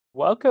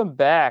Welcome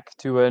back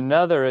to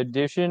another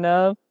edition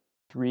of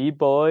Three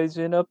Boys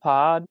in a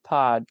Pod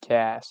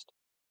podcast.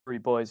 Three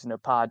Boys in a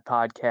Pod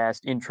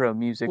podcast intro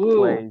music Woo.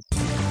 plays.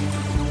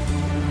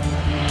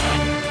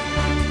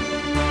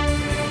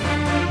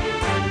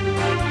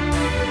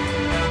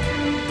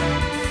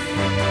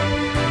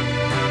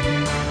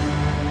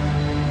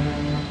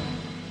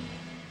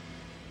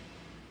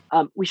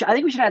 I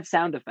think we should add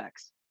sound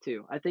effects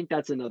too. I think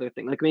that's another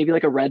thing. Like maybe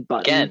like a red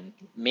button. Again,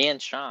 me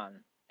and Sean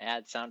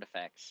add sound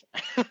effects.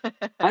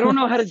 I don't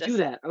know how to It's do just-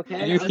 that. Okay.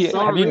 Did you I'm hear?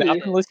 Have you not sorry.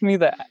 been listening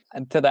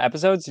to the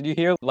episodes? Did you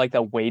hear like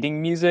the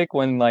waiting music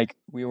when like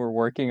we were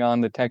working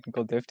on the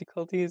technical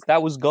difficulties?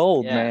 That was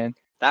gold, Yeah. man.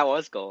 That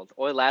was gold.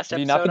 Or last Have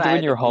you not episode, been I doing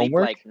had your to bleep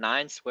homework? like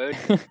 9 swear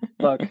words.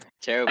 Look,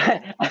 Terrible.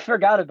 I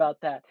forgot about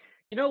that.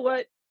 You know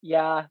what?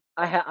 Yeah,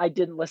 I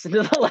didn't listen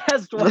to the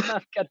last one.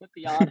 I'm gonna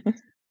be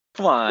honest.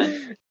 Come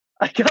on.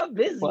 I got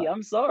busy. What?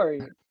 I'm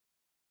sorry.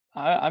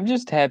 I'm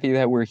just happy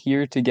that we're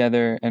here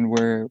together and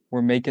we're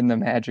making the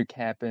magic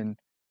happen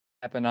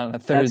on a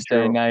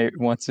Thursday true. night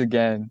once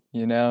again.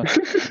 You know,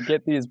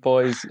 get these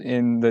boys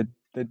in the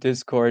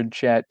Discord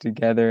chat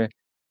together.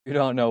 You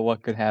don't know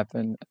what could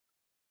happen.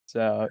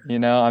 So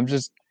I'm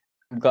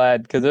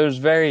glad because there's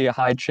very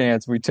high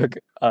chance we took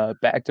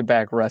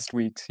back-to-back rest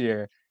weeks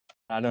here.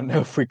 I don't know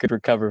if we could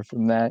recover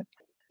from that.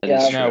 That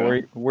Yeah. is No,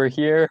 true. we're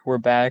here, we're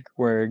back,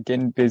 we're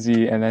getting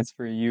busy, and that's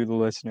for you, the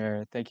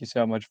listener. Thank you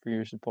so much for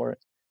your support.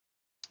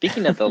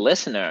 Speaking of the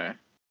listener,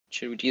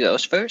 should we do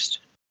those first?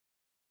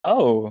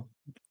 Oh,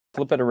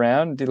 flip it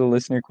around, do the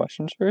listener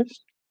questions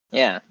first?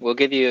 Yeah, we'll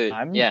give you.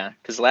 I'm- Yeah,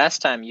 because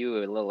last time you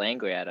were a little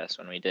angry at us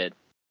when we did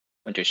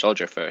Winter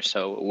Soldier first,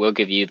 so we'll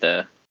give you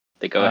the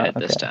go ahead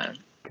this okay. time.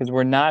 Because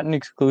we're not an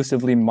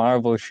exclusively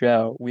Marvel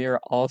show. We are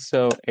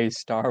also a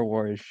Star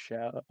Wars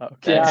show.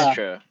 Okay. That's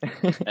Yeah.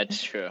 true.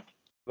 That's true.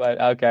 But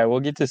okay,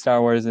 we'll get to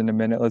Star Wars in a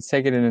minute. Let's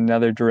take it in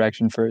another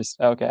direction first.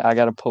 Okay, I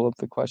gotta pull up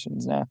the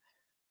questions now.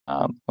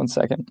 1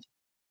 second.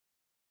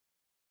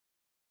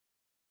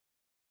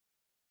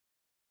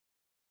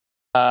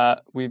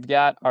 We've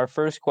got our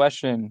first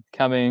question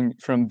coming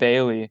from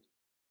Bailey.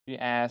 She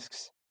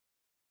asks,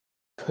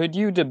 could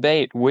you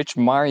debate which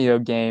Mario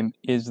game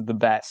is the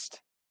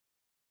best?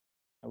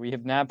 We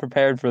have not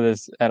prepared for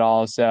this at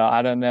all, so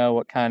I don't know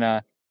what kind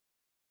of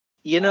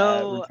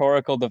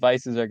rhetorical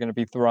devices are going to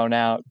be thrown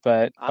out,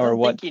 but I or don't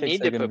what think you picks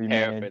need are to going to be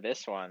prepare made. for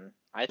this one.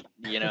 As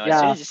soon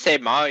Yeah. as you say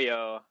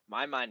Mario,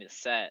 my mind is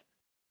set.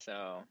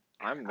 So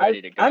I'm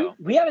ready to go.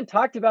 We haven't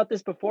talked about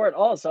this before at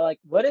all. So like,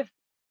 what if?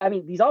 I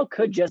mean, these all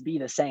could just be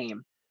the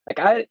same. Like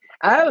I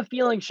have a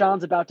feeling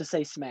Sean's about to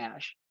say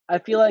Smash. I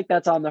feel like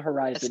that's on the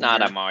horizon. It's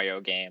not here. a Mario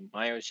game.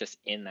 Mario's just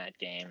in that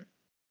game.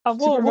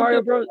 Super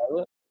Mario Bros.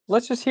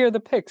 Let's just hear the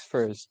picks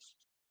first.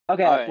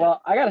 Okay, All right.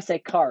 well, I gotta say,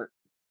 Kart.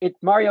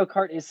 Mario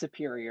Kart is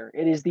superior.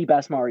 It is the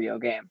best Mario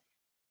game.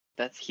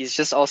 He's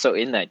just also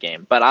in that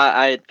game. But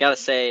I gotta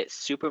say,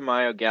 Super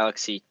Mario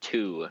Galaxy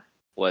 2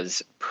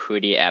 was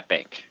pretty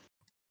epic.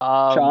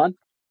 Sean,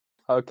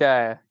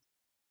 Okay.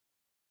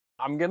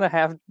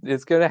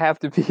 It's gonna have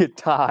to be a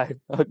tie.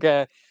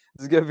 Okay.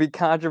 It's gonna be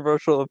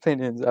controversial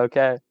opinions,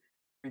 okay?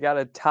 We got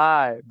a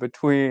tie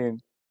between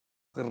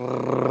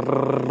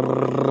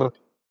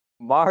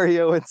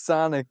Mario and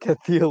Sonic at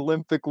the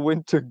Olympic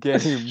Winter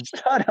Games.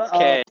 shut up.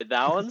 Okay,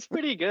 that one's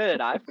pretty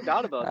good. I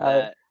forgot about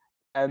that.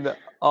 And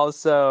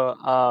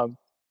also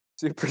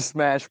Super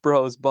Smash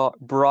Bros.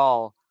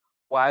 Brawl,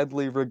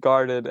 widely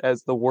regarded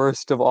as the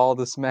worst of all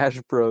the Smash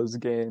Bros.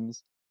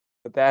 Games.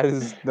 But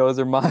those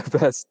are my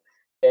best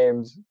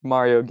games,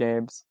 Mario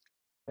games.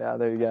 Yeah,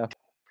 there you go.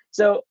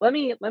 So let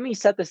me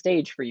set the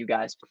stage for you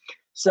guys.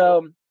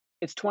 So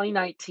it's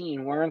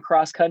 2019. We're in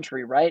cross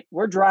country, right?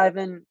 We're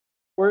driving.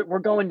 We're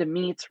going to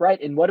meets, right?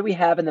 And what do we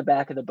have in the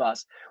back of the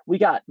bus? We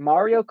got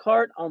Mario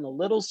Kart on the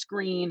little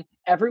screen.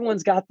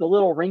 Everyone's got the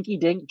little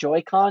rinky-dink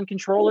Joy-Con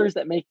controllers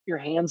that make your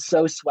hands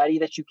so sweaty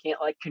that you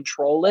can't like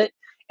control it.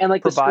 And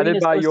like the screen Provided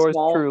is by so yours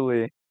small.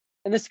 truly.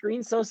 And the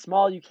screen's so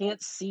small you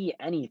can't see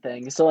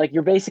anything. So like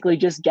you're basically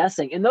just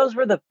guessing. And those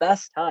were the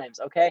best times,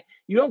 okay?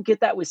 You don't get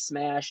that with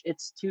Smash.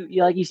 It's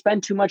you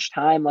spend too much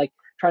time like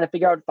trying to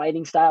figure out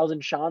fighting styles,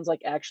 and Sean's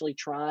like actually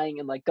trying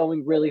and like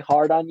going really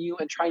hard on you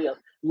and trying to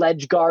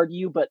ledge guard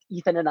you, but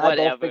Ethan and I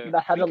both figured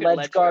out how to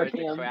ledge guard the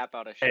him. crap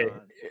out of Hey,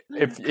 Sean.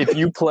 if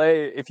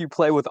you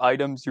play with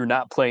items, you're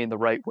not playing the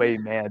right way,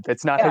 man.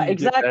 That's not Yeah, how you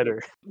exactly. get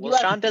better. Well,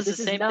 Sean does the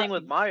same thing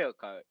with Mario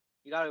Kart.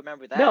 You gotta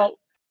remember that. No,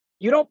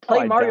 you don't play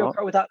I Mario don't.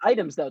 Kart without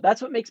items, though.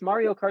 That's what makes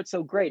Mario Kart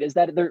so great, is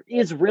that there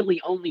is really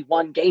only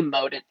one game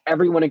mode, and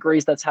everyone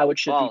agrees that's how it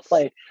should False. be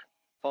played.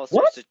 False.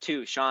 What? There's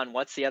 2. Sean,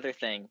 what's the other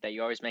thing that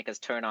you always make us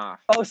turn off?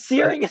 Oh,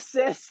 searing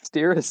assist.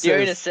 Steer assist.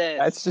 Steering assist.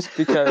 That's just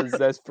because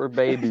that's for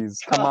babies.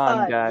 Come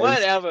on, God,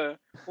 guys.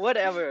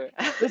 Whatever.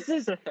 This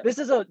is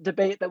a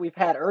debate that we've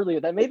had earlier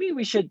that maybe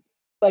we should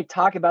like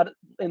talk about it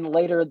in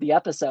later the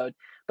episode.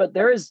 But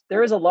there is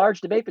a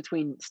large debate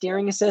between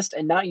steering assist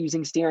and not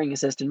using steering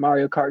assist in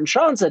Mario Kart. And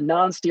Sean's a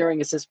non-steering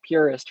assist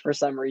purist for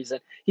some reason.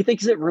 He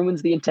thinks it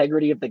ruins the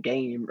integrity of the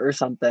game or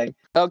something.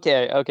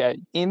 Okay.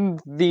 In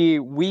the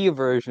Wii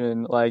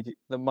version, like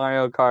the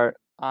Mario Kart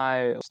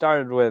I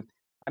started with,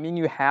 I mean,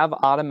 you have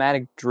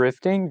automatic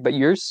drifting, but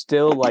you're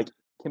still like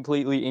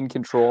completely in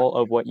control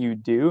of what you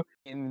do.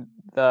 In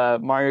the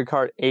Mario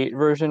Kart 8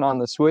 version on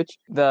the Switch,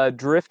 the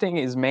drifting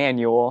is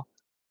manual,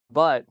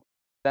 but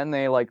then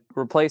they like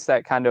replace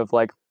that kind of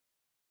like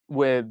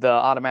with the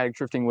automatic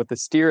drifting with the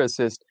steer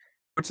assist,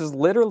 which is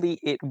literally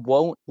it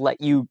won't let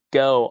you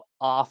go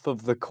off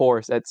of the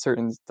course at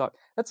certain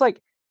that's like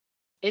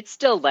It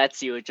still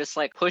lets you. It just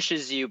like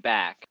pushes you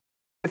back.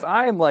 if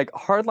I am like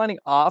hardlining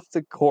off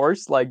the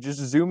course, like just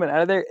zooming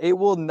out of there, it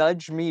will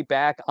nudge me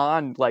back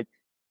on. Like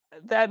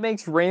that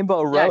makes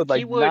Rainbow Yeah, Road like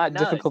keyword not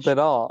difficult nudge. at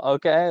all.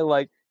 Okay,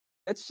 like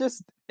it's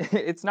just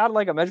it's not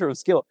like a measure of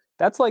skill.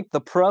 That's like the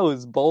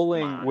pros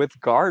bowling on. with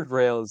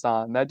guardrails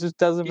on. That just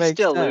doesn't You make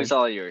still sense. lose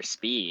all your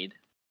speed.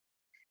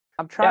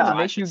 I'm trying to Yeah. I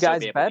make you should still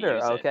guys be able to better.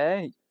 use it.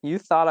 Okay, you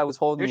thought I was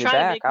holding You're you trying to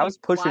back. make I me was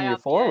pushing fly you off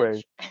the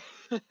forward.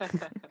 edge.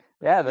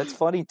 Yeah, that's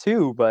funny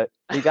too, but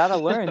you gotta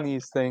learn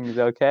these things.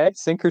 Okay,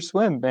 sink or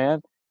swim,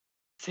 man.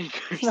 Sink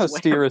or There's no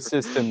steer swim.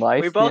 assist in We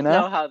life, you both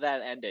know. know how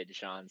that ended,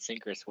 Sean.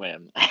 Sink or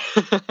swim.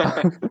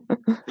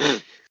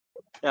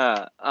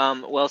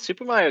 Well,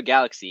 Super Mario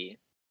Galaxy,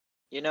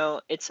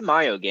 it's a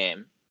Mario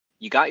game.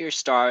 You got your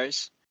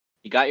stars,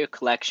 you got your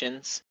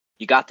collections,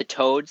 you got the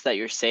toads that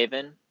you're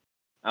saving,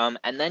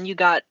 and then you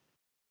got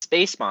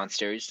space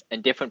monsters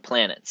and different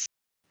planets.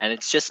 And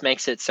it just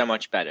makes it so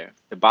much better.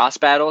 The boss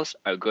battles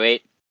are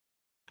great.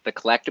 The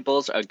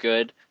collectibles are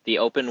good. The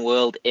open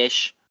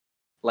world-ish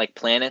like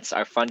planets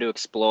are fun to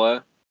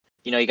explore.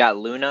 You got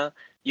Luna.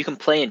 You can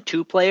play in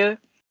two-player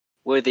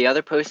where the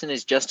other person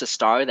is just a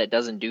star that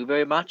doesn't do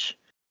very much,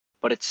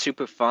 but it's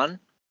super fun.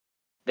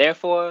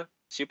 Therefore, You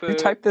Super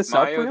type this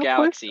up Mario real quick.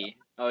 Galaxy.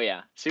 Oh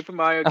yeah, Super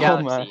Mario Oh my!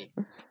 Galaxy,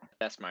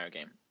 best Mario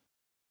game.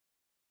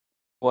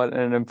 What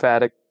an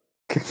emphatic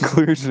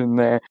conclusion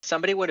there.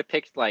 Somebody would have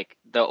picked like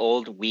the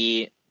old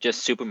Wii,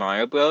 just Super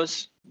Mario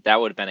Bros. That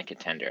would have been a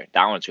contender.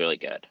 That one's really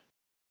good.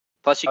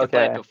 Plus, you can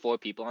play up Okay. to 4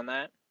 people on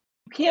that.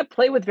 You can't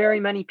play with very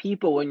many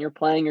people when you're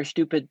playing your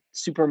stupid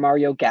Super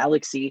Mario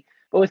Galaxy.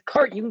 But with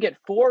Kart, you can get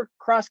 4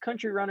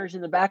 cross-country runners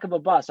in the back of a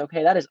bus.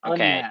 Okay, that is Okay,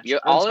 unmatched. I'm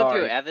all of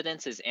your sorry.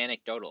 evidence is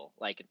anecdotal.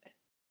 Like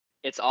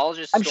it's all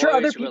just I'm sure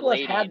other stories people have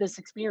had relating. this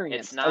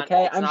experience. It's not.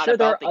 Okay, It's I'm not sure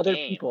there about are the other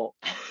game. people.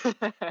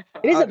 It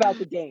is Uh, about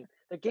the game.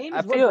 The game I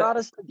is what feel brought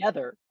us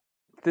together.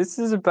 this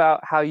is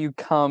about how you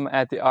come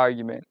at the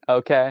argument.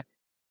 Okay,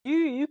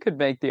 you could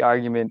make the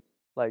argument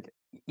like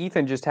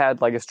Ethan just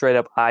had like a straight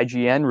up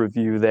IGN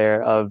review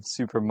there of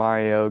Super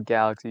Mario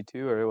Galaxy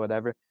 2 or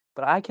whatever,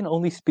 but I can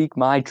only speak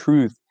my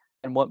truth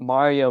and what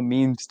Mario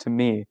means to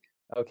me.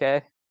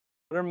 Okay,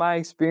 what are my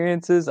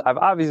experiences? I've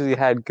obviously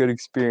had good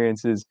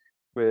experiences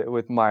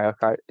with Mario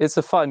Kart. It's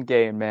a fun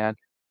game, man.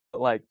 But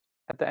like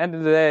at the end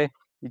of the day,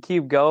 you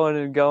keep going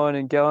and going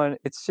and going.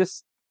 It's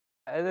just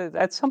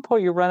at some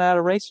point you run out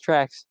of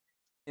racetracks.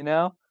 You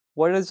know,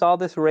 what is all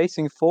this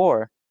racing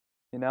for?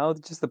 You know,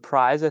 just the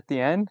prize at the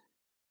end.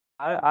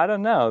 I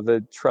don't know.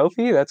 The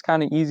trophy that's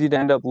kind of easy to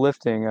end up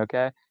lifting.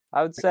 Okay,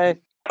 I would say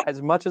as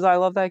much as I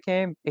love that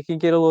game, it can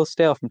get a little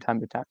stale from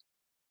time to time.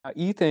 I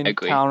Ethan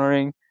agree.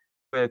 countering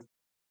with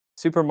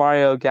Super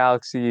Mario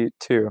Galaxy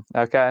 2,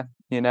 okay?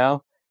 You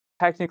know,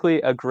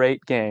 technically a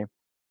great game.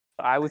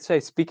 I would say,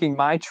 speaking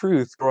my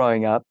truth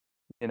growing up,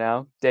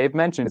 Dave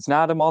mentioned it's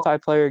not a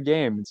multiplayer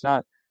game. It's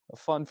not a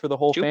fun for the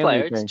whole Two family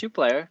player. It's thing. 2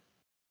 player.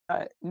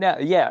 No,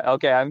 yeah,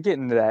 okay, I'm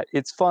getting to that.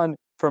 It's fun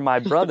for my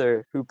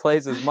brother who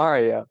plays as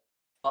Mario.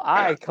 Well,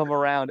 I come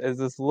around as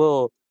this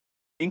little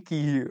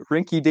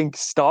rinky dink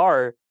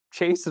star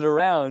chasing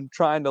around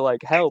trying to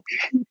like help,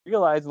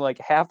 realizing like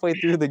halfway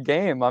through the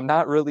game I'm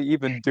not really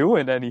even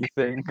doing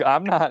anything.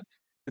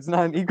 It's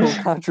not an equal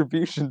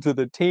contribution to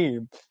the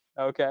team.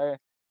 Okay.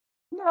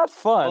 Not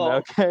fun, Well,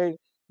 okay?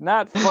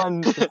 Not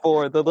fun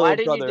for the why little didn't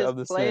you brother just of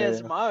the play as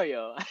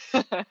scenario.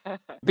 Mario?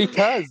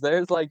 Because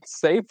there's like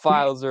save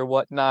files or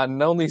whatnot,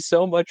 and only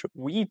so much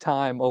Wii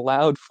time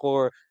allowed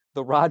for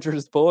the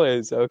Rogers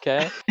boys,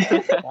 okay?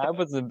 I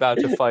wasn't about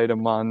to fight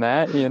him on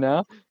that, you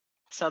know?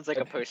 Sounds like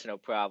a personal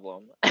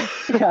problem.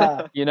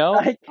 Yeah, You know,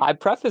 like I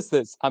preface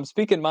this. I'm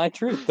speaking my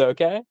truth,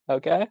 okay?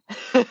 Okay?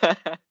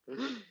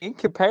 In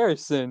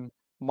comparison,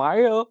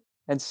 Mario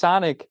and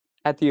Sonic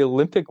at the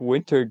Olympic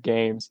Winter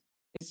Games,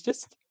 it's a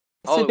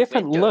Oh,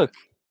 different look. winter.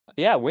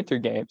 Yeah, Winter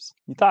Games.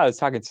 You thought I was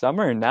talking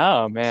summer?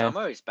 No, man.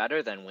 Summer is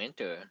better than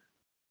winter.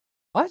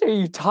 What are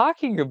you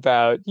talking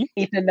about?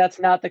 Ethan, that's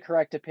not the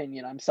correct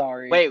opinion. I'm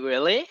sorry. Wait,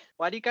 really?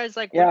 Why do you guys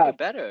like winter Yeah,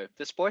 better?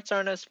 The sports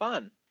aren't as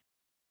fun.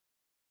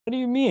 What do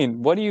you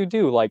mean? What do you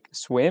do? Like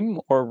swim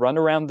or run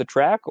around the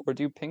track or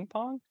do ping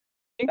pong?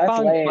 Ping that's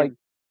pong, like lame.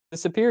 the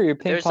superior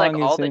ping There's like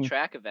pong all is the in.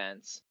 track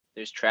events.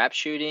 There's trap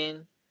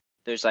shooting.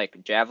 There's like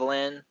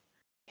javelin,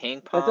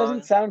 ping That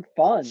doesn't pong, sound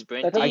fun.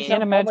 That I doesn't can't sprinting,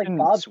 sound fun like imagine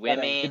bobsledding.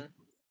 swimming.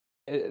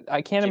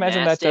 I can't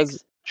imagine that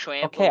does.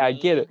 Gymnastics, Okay, I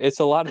get it. trampoline. It's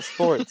a lot of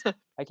sports.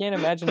 I can't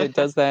imagine it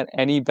does that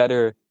any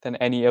better than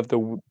any of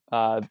the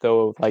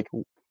like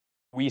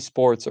Wii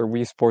Sports or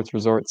Wii Sports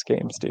Resorts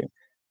games do.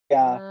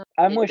 Yeah,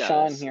 I'm It with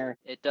Sean does. here.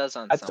 It does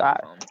on That's some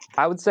of them.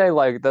 I would say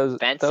like those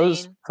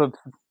Fencing.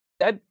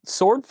 that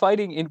sword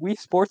fighting in Wii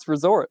Sports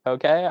Resort.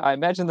 Okay, I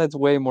imagine that's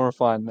way more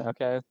fun.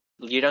 Okay,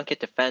 You don't get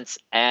to fence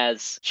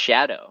as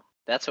Shadow.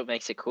 That's what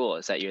makes it cool,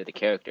 is that you're the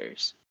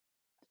characters.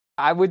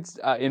 I would,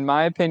 in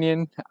my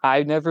opinion,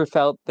 I never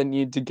felt the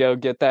need to go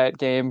get that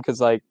game because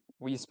like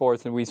Wii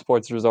Sports and Wii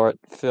Sports Resort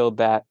filled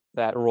that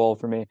role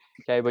for me.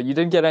 Okay, but you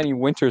didn't get any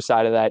winter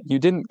side of that. You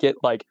didn't get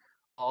like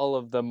all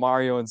of the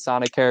Mario and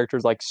Sonic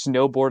characters like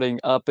snowboarding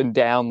up and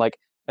down like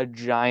a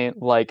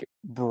giant like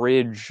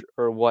bridge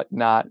or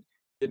whatnot,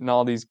 getting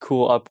all these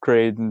cool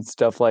upgrades and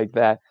stuff like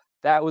that.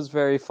 That was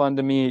very fun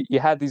to me. You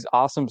had these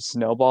awesome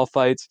snowball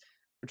fights,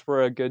 which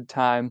were a good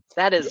time.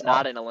 That You is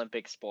not an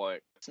Olympic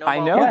sport. I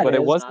Snowball know, Yeah, it but fighting it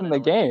is is. wasn't not in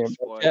an the Olympic game.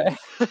 sport.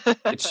 Okay?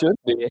 It should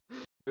be.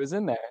 It was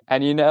in there.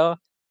 And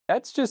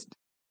that's just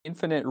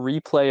infinite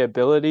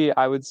replayability.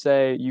 I would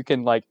say you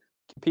can like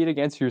compete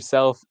against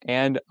yourself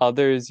and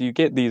others. You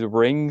get these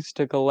rings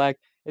to collect.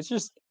 It's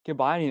just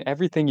combining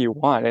everything you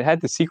want. It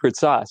had the secret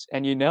sauce.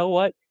 And you know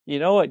what? You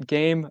know what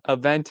game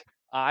event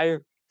I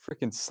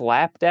freaking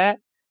slapped at?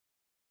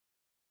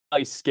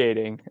 Ice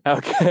skating.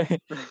 Okay.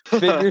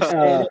 Figure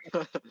skating.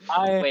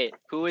 I Wait,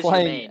 who was your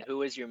playing main? Who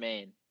was your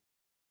main?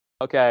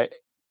 okay.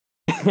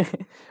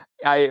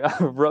 I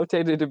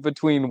rotated it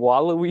between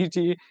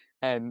Waluigi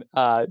and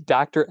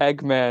Dr.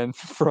 Eggman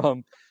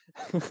from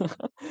the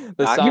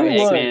Dr. Sonic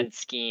would. series. Eggman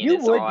skiing You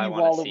is all would I be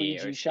want to see,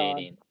 or Waluigi, Sean.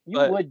 skating. You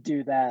But would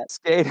do that.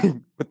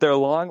 skating with their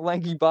long,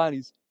 lanky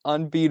bodies,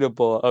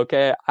 unbeatable.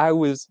 Okay, I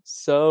was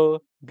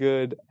so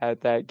good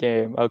at that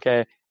game.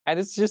 Okay, and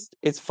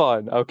it's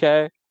fun.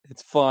 Okay,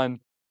 it's fun.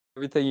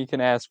 Everything you can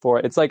ask for.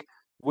 It's like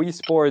Wii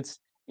Sports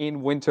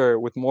in winter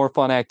with more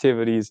fun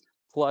activities,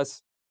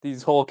 plus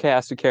these whole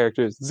cast of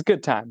characters. It's a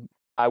good time.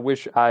 I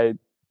wish I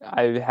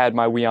had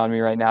my Wii on me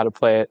right now to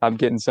play it. I'm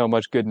getting so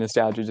much good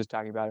nostalgia just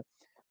talking about it.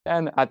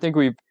 And I think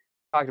we've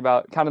talked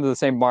about kind of the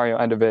same Mario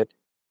end of it.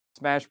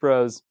 Smash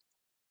Bros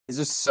is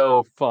just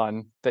so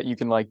fun that you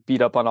can like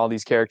beat up on all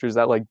these characters.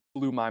 That like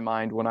blew my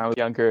mind when I was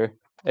younger.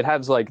 It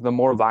has like the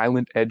more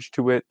violent edge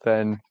to it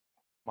than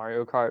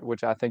Mario Kart,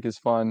 which I think is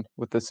fun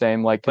with the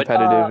same like But,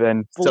 competitive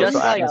and Blue Just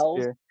social like- shells.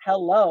 atmosphere.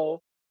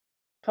 Hello.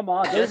 Come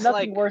on. There's Just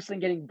nothing like- worse than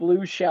getting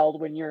blue shelled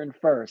when you're in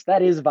first.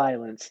 That is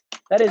violence.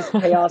 That is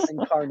chaos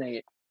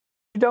incarnate.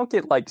 You don't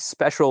get like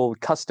special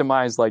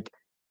customized like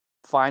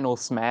final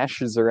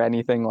smashes or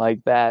anything like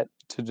that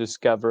to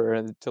discover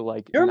and to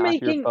like You're knock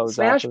your making foes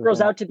Smash off of Bros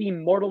them. out to be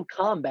Mortal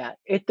Kombat.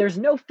 There's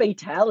no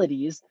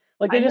fatalities.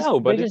 Like I know,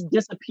 but they just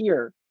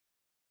disappear.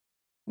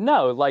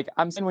 No, like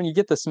I'm saying when you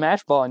get the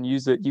Smash Ball and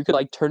use it, you could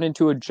like turn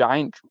into a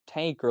giant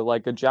tank or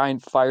like a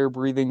giant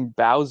fire-breathing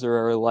Bowser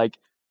or like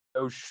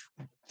go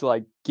to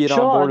like get on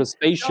board a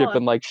spaceship Sean.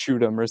 and like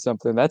shoot him or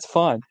something. That's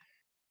fun.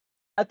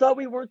 I thought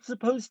we weren't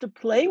supposed to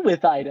play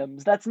with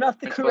items. That's not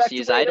the You're supposed correct to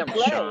use way items, to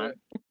play. Sean.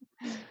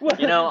 What,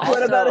 You know,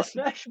 what about a also-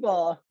 Smash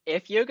Ball?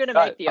 If you're gonna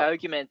Right, make the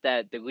argument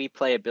that the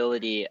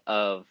replayability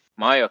of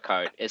Mario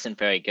Kart isn't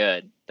very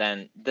good,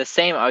 then the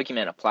same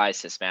argument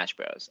applies to Smash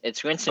Bros.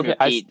 It's rinse and Okay,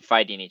 I repeat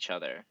fighting each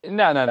other.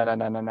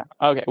 No.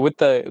 Okay, with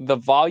the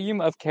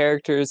volume of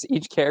characters,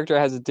 each character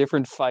has a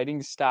different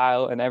fighting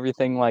style and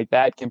everything like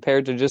that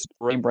compared to just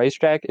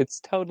Racetrack. It's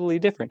totally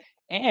different.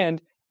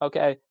 And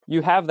okay,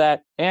 you have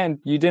that, and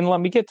you didn't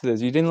let me get to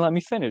this. You didn't let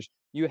me finish.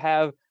 You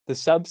have the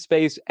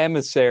Subspace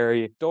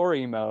Emissary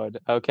story mode.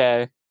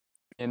 Okay,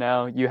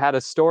 you had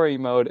a story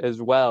mode as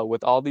well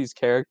with all these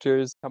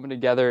characters coming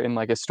together in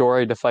like a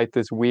story to fight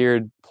this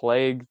weird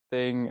plague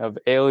thing of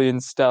alien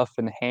stuff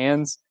and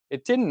hands.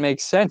 It didn't make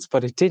sense,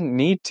 but it didn't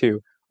need to.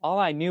 All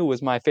I knew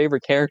was my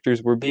favorite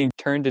characters were being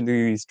turned into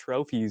these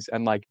trophies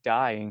and like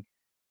dying.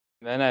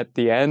 And then at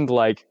the end,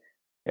 like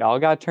they all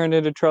got turned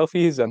into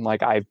trophies and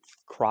like I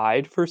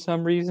cried for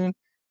some reason.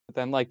 But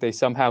then like they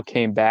somehow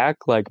came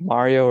back like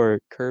Mario or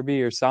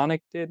Kirby or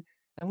Sonic did.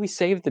 And we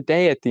saved the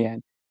day at the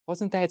end.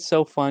 Wasn't that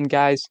so fun,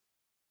 guys?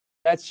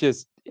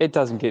 It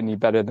doesn't get any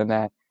better than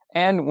that.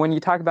 And when you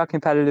talk about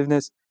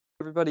competitiveness,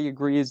 everybody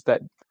agrees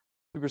that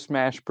Super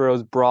Smash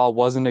Bros. Brawl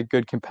wasn't a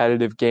good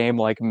competitive game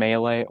like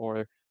Melee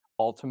or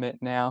Ultimate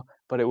now,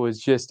 but it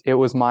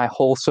was my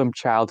wholesome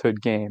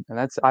childhood game. And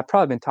I've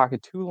probably been talking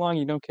too long,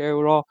 you don't care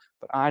at all,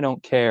 but I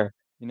don't care.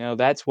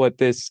 That's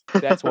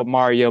what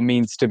Mario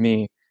means to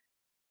me.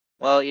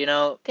 Well,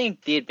 I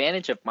think the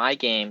advantage of my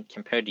game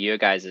compared to your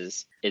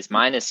guys's is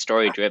mine is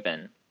story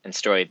driven and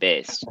story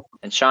based.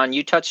 And Sean,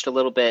 you touched a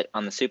little bit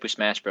on the Super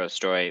Smash Bros.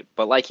 Story,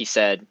 but like you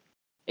said,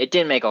 it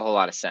didn't make a whole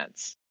lot of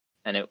sense.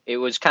 And it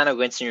was kind of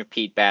rinse and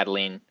repeat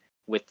battling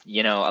with,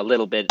 a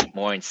little bit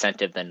more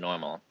incentive than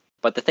normal.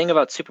 But the thing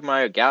about Super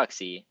Mario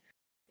Galaxy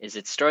is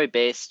it's story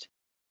based.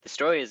 The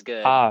story is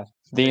good. The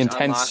There's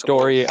intense unlockables.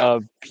 story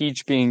of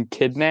Peach being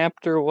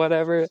kidnapped or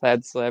whatever,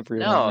 that's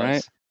everyone, No,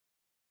 right?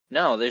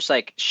 No, there's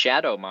like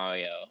Shadow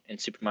Mario in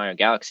Super Mario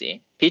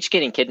Galaxy. Peach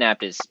getting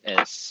kidnapped is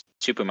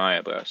Super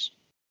Mario Bros.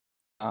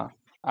 I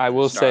And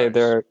will say stars.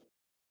 there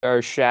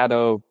are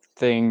shadow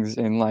things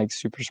in like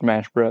Super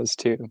Smash Bros.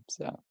 Too.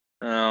 So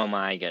Oh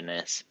my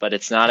goodness! But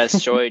it's not as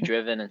story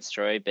driven and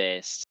story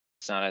based.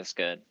 It's not as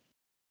good.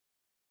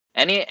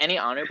 Any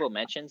honorable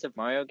mentions of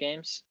Mario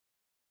games?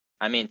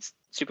 I mean,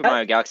 Super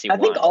Mario Galaxy I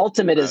think 1.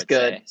 Ultimate I is would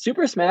good. say.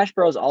 Super Smash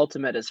Bros.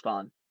 Ultimate is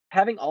fun.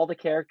 Having all the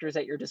characters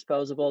at your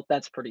disposal,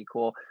 that's pretty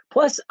cool.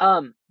 Plus,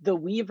 the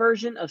Wii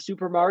version of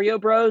Super Mario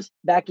Bros.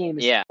 That game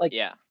is Yeah, like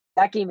yeah,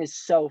 that game is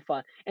so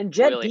fun. And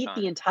Jet really beat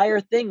fun. the entire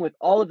thing with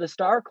all of the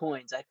star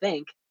coins. I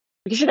think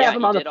we should Yeah, have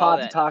him he on the did all pod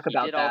to that. talk He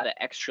about did all that.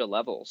 the extra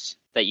levels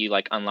that you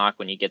like unlock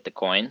when you get the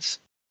coins.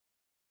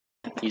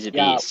 He's a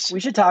Yeah, beast. we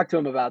should talk to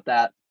him about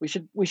that. We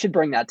should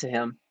bring that to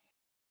him.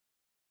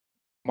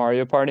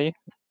 Mario Party,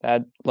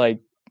 that's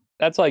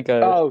like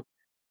a Oh,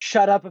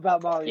 shut up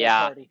about Mario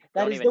Yeah, Party.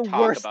 That don't is even the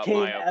talk worst about game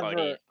Mario ever.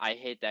 Party. I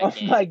hate that Oh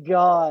game. my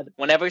god.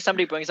 Whenever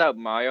somebody brings out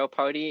Mario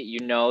Party, you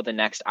know the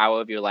next hour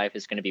of your life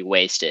is going to be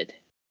wasted.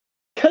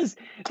 Because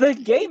the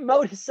game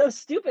mode is so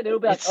stupid. It'll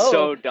be like, It's oh,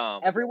 so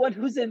dumb. everyone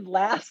who's in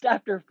last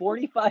after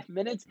 45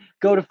 minutes,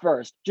 go to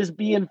first. Just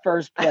be in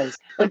first place.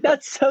 Like,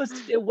 that's so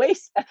it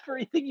wastes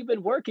everything you've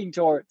been working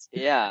towards.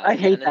 Yeah, I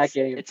hate and that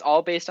game. It's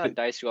all based on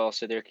dice roll,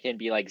 so there can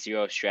be like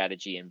zero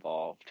strategy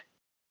involved.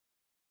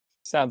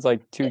 sounds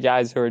like two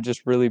guys who are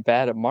just really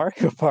bad at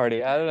Mario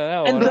Party. I don't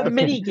know. And the whatever.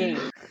 mini games,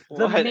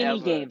 Whatever.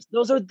 games,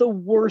 those are the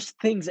worst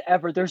things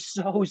ever. They're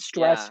so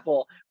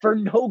stressful for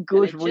no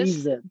good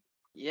reason.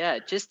 Yeah,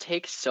 it just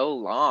takes so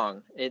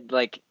long. It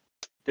like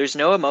there's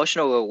no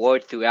emotional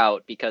reward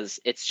throughout because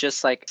it's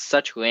just like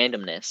such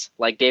randomness.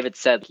 Like David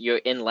said, you're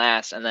in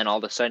last and then all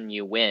of a sudden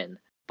you win.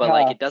 But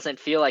like Yeah. it doesn't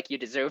feel like you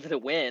deserve the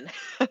win.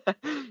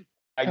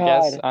 I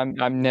guess God.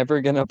 I'm never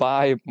gonna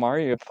buy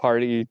Mario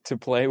Party to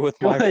play with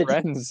my Good.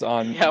 friends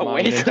on Yeah, my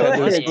waste of Nintendo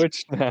money.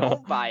 Switch now.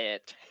 Don't buy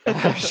it.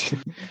 Gosh.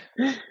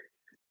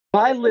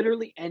 Buy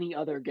literally any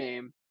other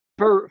game.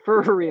 For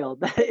real.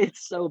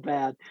 It's so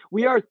bad.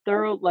 We are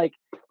thorough like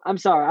I'm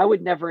sorry, I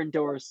would never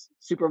endorse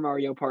Super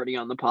Mario Party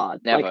on the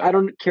pod. Like Never. I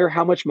don't care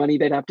how much money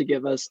they'd have to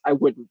give us, I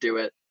wouldn't do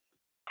it.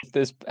 If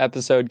this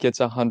episode gets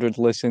 100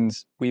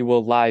 listens, we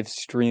will live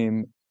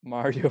stream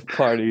Mario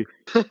Party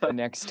the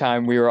next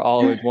time we are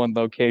all in one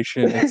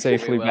location and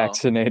safely will.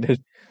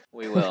 vaccinated.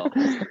 We will.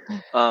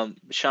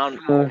 Sean,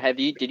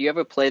 did you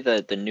ever play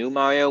the new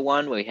Mario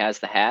one where he has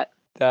the hat?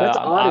 That's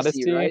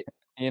Odyssey, right?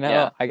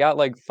 Yeah. I got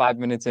like 5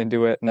 minutes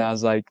into it and I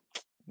was like,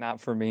 not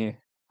for me.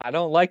 I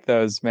don't like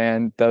those,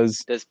 man. Those,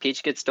 Does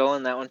Peach get stolen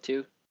in that one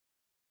too?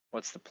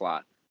 What's the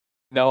plot?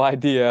 no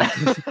idea.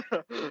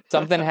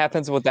 Something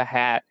happens with the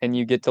hat and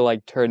you get to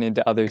like turn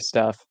into other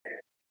stuff.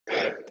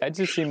 That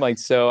just seemed like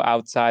so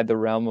outside the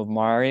realm of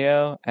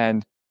Mario.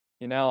 And,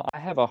 I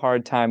have a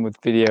hard time with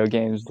video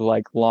games with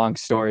like long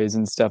stories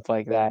and stuff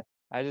like that.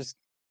 I just,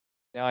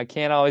 I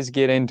can't always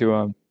get into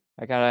them.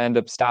 I kind of end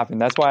up stopping.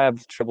 That's why I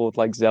have trouble with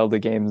like Zelda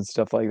games and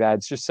stuff like that.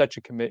 It's just such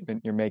a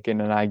commitment you're making,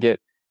 and I get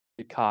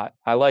caught.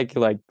 I like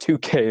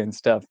 2K and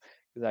stuff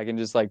because I can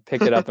just like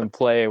pick it up and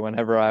play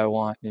whenever I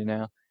want.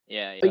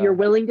 Yeah. But you're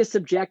willing to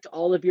subject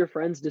all of your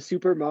friends to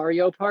Super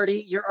Mario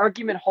Party? Your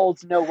argument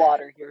holds no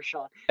water here,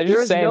 Sean. I'm There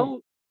just is saying,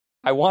 no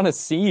I want to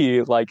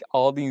see like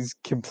all these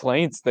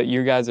complaints that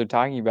you guys are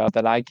talking about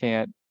that I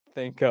can't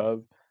think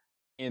of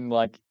in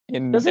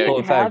Doesn't full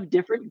it effect. have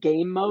different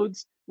game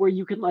modes where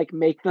you can like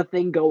make the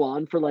thing go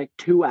on for like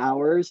 2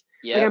 hours?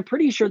 Yeah. Like I'm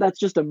pretty sure that's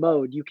just a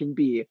mode you can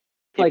be.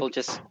 People Like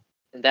just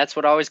that's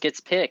what always gets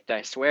picked,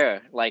 I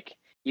swear. Like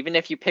even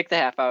if you pick the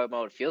half-hour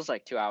mode, it feels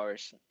like 2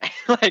 hours.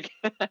 Like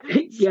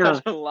Yeah.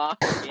 such a long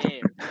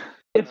game.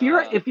 if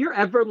you're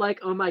ever like,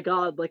 oh my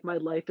god, like my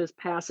life is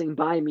passing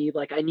by me,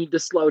 like I need to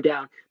slow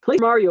down, play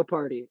Mario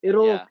Party.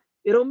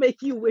 It'll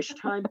make you wish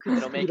time could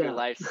It'll make speed your up.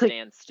 life Like,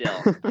 stand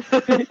still.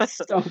 it's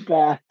so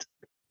bad.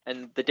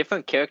 And the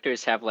different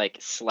characters have like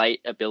slight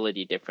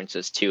ability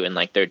differences too, in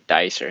like their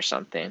dice or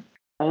something.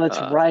 Oh, that's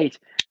right.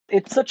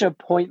 It's such a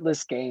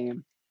pointless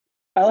game.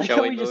 I like Shall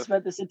how we we just move?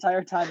 spent this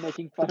entire time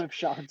making fun of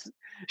Sean's.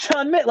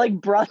 Sean like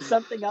brought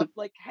something up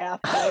like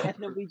halfway, and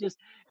then we just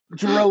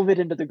drove it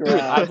into the Dude,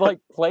 ground. I've like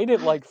played it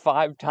like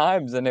 5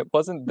 times and it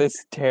wasn't this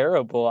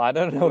terrible. I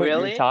don't know what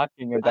Really? you're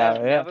talking about.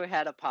 I've Yeah. never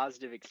had a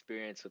positive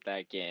experience with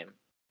that game.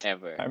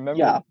 Ever. I remember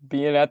Yeah.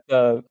 being at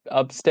the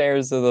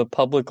upstairs of the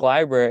public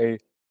library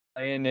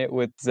playing it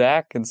with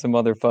Zach and some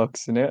other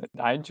folks, and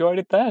I enjoyed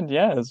it then.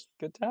 Yeah, it was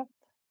a good time.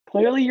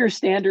 Clearly, your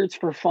standards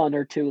for fun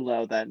are too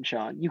low, then,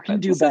 Sean. You can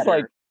do This better. is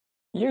like,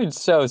 you're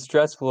so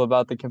stressful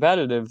about the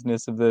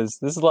competitiveness of this.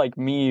 This is like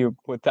me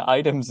with the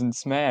items in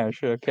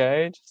Smash,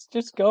 okay?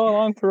 Just go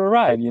along for a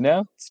ride,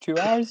 It's 2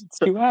 hours, it's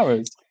 2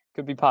 hours.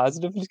 Could be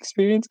positive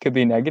experience, could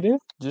be negative.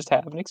 Just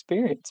have an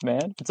experience,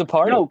 man. It's a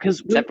party. No,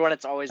 because Except when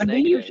it's always when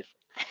we negative.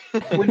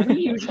 when we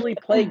usually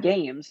play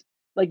games,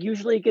 like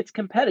usually it gets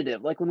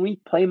competitive. Like when we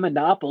play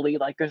Monopoly,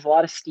 like there's a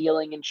lot of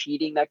stealing and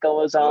cheating that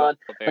goes on.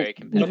 Very Like,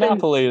 competitive. even-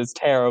 Monopoly is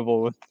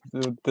terrible with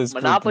this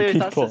Monopoly group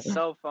with of people. us is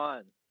so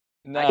fun.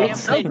 No,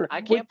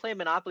 I can't play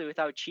Monopoly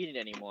without cheating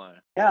anymore.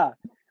 Yeah,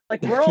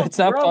 like we're all it's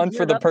not we're all fun for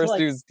geared the up to, person like,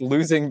 who's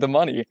losing the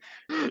money.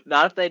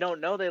 Not if they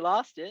don't know they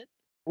lost it.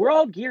 we're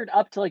all geared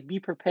up to, like, be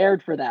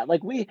prepared for that.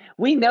 Like we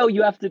know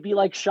you have to be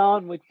like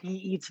Sean when he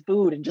eats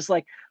food and just,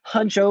 like,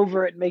 hunch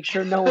over it and make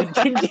sure no one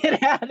can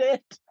get at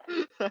it.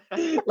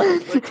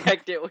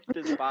 Protect it with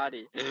his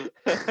body.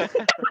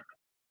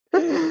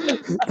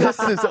 This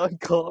is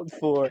uncalled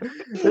for.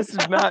 This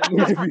does not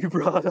need to be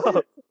brought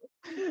up.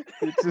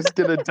 You're just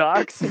gonna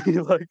dox me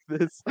like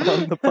this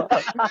on the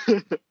pod.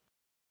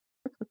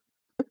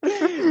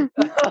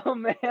 Oh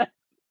man.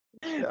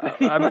 Yeah,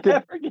 If I'm anyone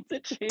gonna- ever gets a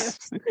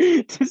chance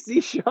to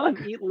see Sean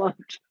eat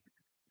lunch.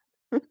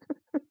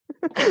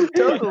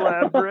 Don't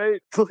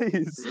elaborate,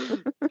 please.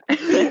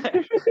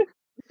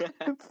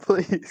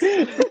 Please.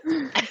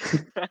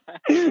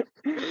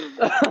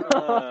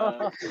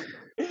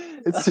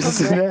 It's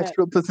just a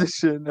natural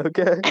position,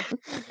 okay?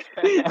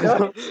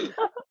 No,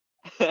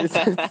 It's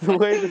the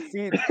way the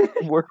feet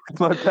work with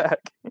my back.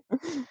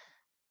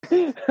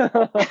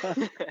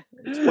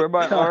 It's where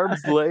my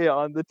arms lay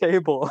on the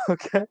table,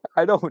 okay?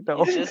 I don't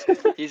know.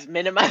 He's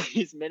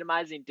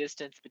minimizing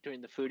distance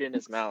between the food and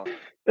his mouth.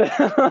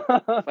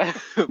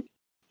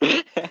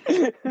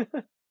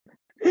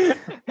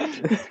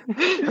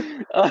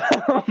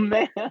 Oh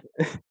man.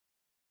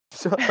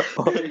 Shut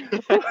up.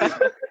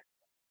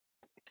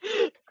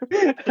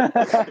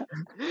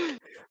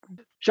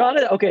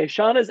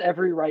 Sean has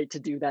every right to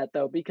do that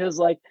though, because,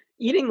 like,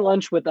 eating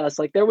lunch with us,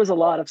 like, there was a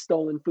lot of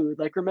stolen food.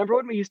 Like, remember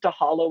when we used to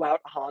hollow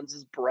out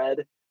Hans's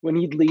bread when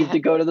he'd leave to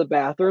go to the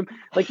bathroom?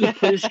 Like, he'd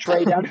put his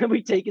tray down and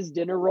we'd take his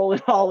dinner roll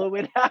and hollow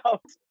it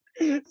out.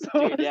 So Dude, it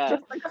was yeah.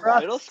 just a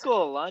crust. Middle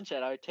school lunch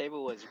at our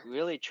table was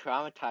really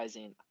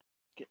traumatizing.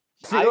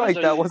 I feel like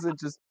that wasn't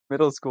just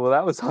middle school,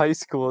 that was high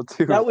school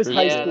too. That was for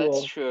high sure. Yeah, that's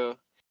school. true.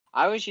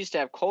 I always used to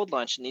have cold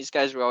lunch, and these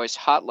guys were always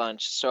hot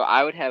lunch. So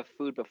I would have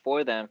food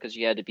before them because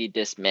you had to be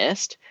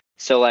dismissed.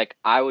 So like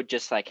I would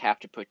just like have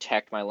to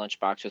protect my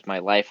lunchbox with my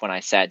life when I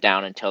sat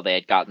down until they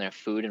had gotten their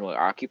food and were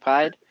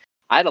occupied.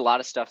 I had a lot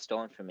of stuff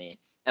stolen from me,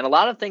 and a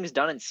lot of things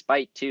done in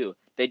spite too.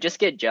 They just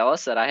get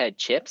jealous that I had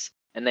chips,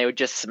 and they would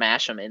just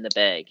smash them in the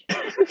bag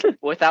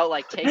without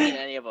like taking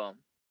any of them.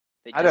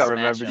 I don't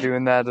remember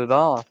doing that at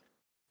all.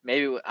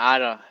 Maybe I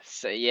don't.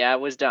 So yeah, it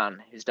was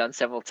done. It was done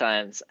several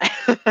times.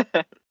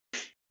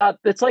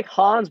 It's like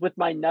Hans with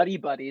my Nutty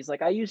Buddies.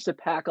 Like, I used to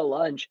pack a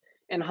lunch,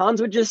 and Hans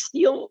would just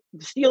steal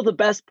the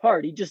best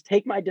part. He'd just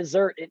take my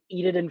dessert and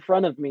eat it in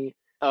front of me.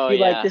 Oh Be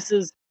yeah, like,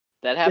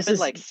 that happened is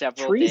like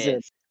several treason.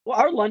 days. Well,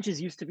 our lunches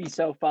used to be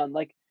so fun.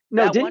 Like,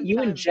 no, That didn't one you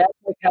and time- Jed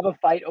like have a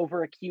fight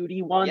over a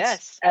cutie once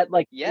Yes. at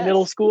like Yes.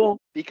 middle school?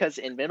 Because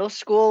in middle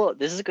school,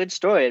 this is a good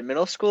story. In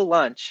middle school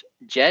lunch,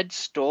 Jed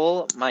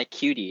stole my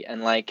cutie,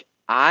 and like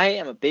I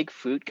am a big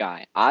fruit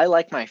guy. I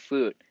like my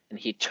fruit, and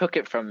he took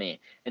it from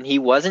me, and he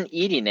wasn't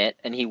eating it,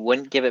 and he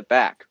wouldn't give it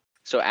back.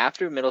 So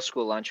after middle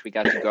school lunch, we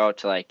got to go out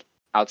to like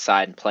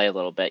outside and play a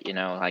little bit, you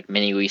know, like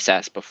mini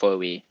recess before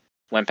we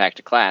went back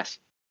to class.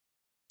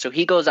 So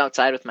he goes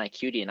outside with my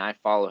cutie, and I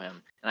follow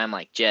him, and I'm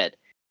like, Jed,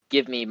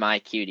 give me my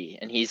cutie,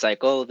 and he's like,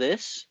 oh,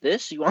 this,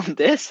 you want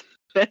this?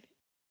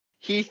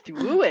 He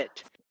threw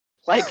it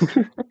like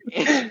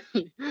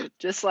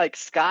just like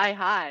sky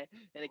high,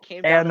 and it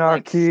came down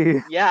Anarchy. and,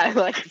 like, yeah, it,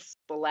 like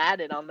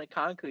splatted on the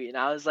concrete, and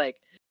I was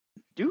like,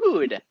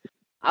 dude,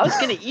 I was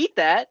gonna eat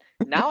that.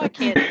 Now I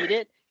can't eat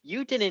it.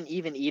 You didn't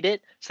even eat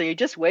it, so you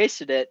just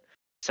wasted it.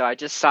 So I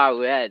just saw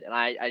red, and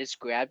I just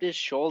grabbed his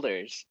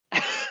shoulders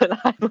and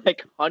I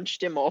like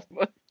hunched him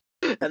over,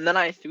 and then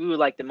I threw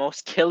like the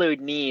most killer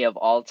knee of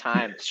all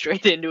time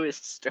straight into his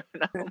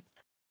sternum.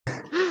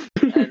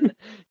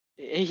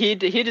 And he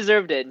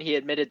deserved it, and he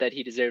admitted that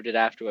he deserved it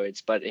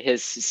afterwards. But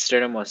his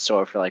sternum was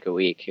sore for like a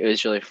week. It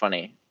was really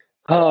funny.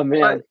 Oh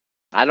man.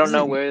 I don't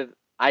know where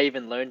I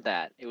even learned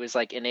that. It was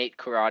like innate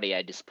karate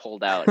I just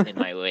pulled out in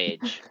my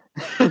rage.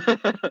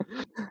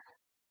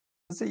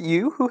 Was it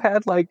you who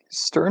had like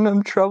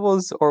sternum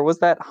troubles, or was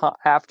that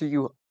after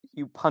you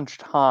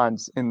punched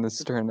Hans in the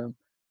sternum?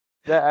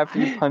 Is that after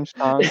you punched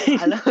Hans?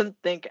 I don't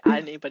think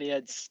anybody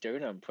had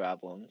sternum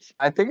problems.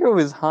 I think it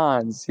was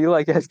Hans. He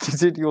like had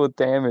continual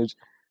damage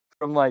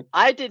from like.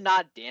 I did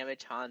not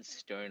damage Hans'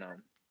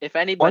 sternum. If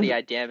anybody,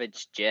 I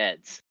damaged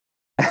Jed's.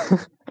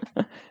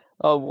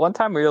 Oh, one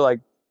time we were like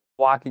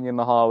walking in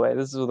the hallway.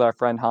 This is with our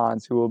friend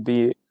Hans, who will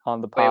be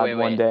on the pod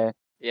one day.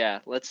 Yeah,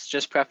 let's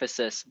just preface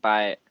this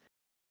by,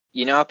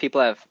 you know how people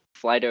have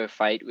flight or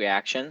fight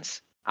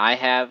reactions? I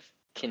have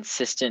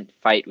consistent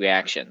fight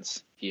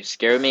reactions. If you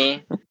scare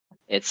me,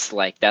 it's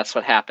like that's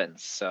what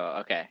happens. So,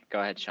 okay, go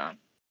ahead, Sean.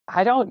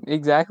 I don't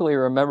exactly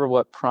remember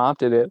what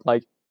prompted it.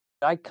 Like,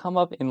 did I come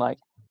up and like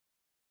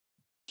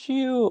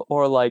you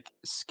or like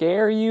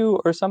scare you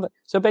or something?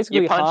 So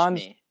basically, You punched Hans.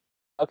 me.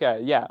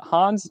 Okay, yeah,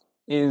 Hans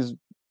is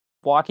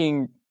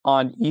walking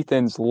on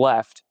Ethan's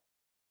left.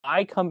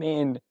 I come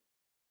in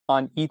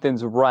on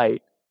Ethan's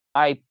right.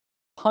 I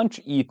punch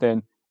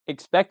Ethan,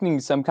 expecting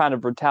some kind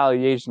of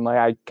retaliation. Like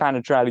I kind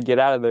of try to get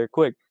out of there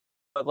quick,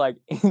 but like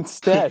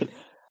instead,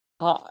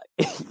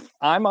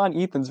 I'm on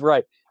Ethan's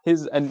right.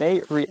 his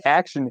innate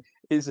reaction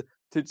is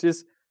to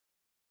just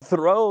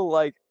throw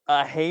like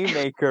a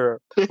haymaker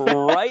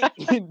right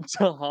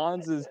into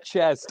Hans's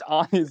chest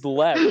on his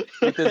left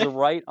with his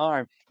right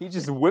arm. He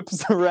just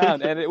whips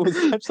around, and it was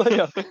such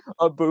like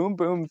a boom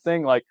boom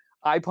thing. Like,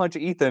 I punch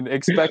Ethan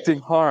expecting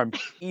harm.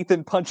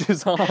 Ethan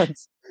punches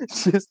Hans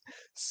just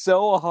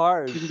so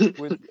hard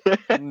with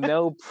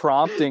no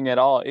prompting at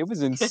all. It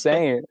was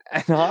insane.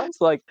 And Hans,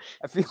 like,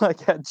 I feel like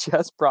had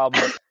chest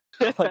problems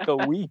for like a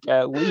week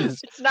at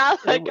least. It's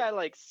not like I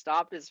like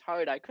stopped as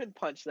hard. I couldn't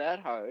punch that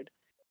hard.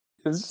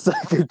 It was just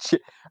like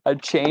a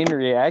chain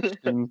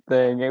reaction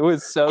thing. It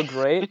was so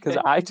great because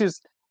I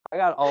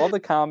got all the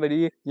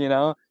comedy, you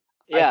know.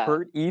 I Yeah.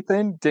 hurt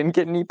Ethan, didn't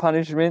get any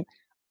punishment.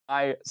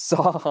 I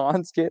saw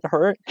Hans get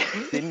hurt,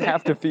 didn't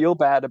have to feel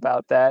bad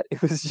about that.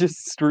 It was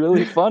just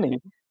really funny.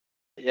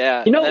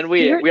 Yeah. You know, and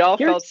we all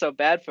here's- felt so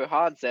bad for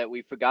Hans that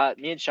me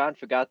and Sean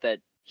forgot that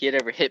he had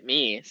ever hit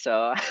me.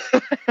 So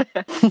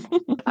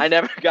I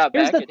never got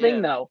Here's back the at thing,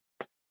 him. though.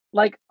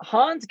 Like,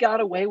 Hans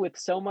got away with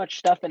so much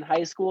stuff in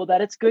high school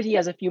that it's good he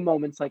has a few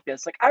moments like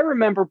this. Like, I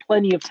remember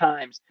plenty of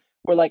times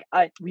where, like,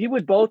 we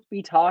would both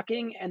be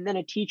talking and then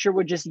a teacher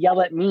would just yell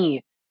at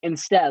me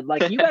instead.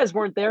 Like, you guys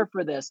weren't there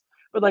for this,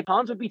 but like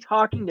Hans would be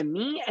talking to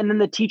me and then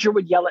the teacher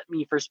would yell at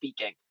me for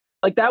speaking.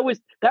 Like, that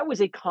was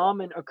a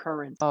common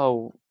occurrence.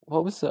 Oh,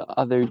 what was the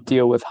other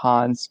deal with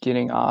Hans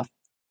getting off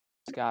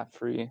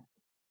scot-free?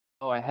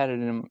 Oh, I had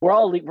it in.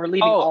 We're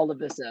leaving Oh. all of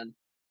this in.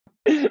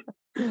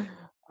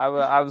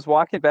 I was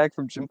walking back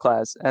from gym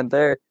class, and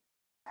there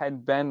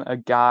had been a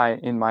guy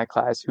in my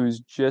class who's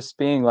just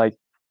being like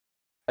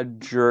a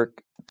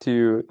jerk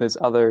to this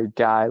other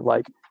guy,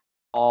 like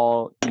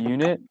all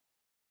unit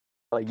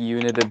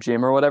of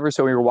gym or whatever.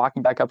 So we were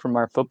walking back up from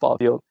our football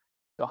field.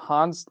 So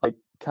Hans like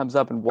comes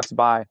up and walks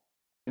by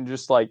and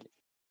just like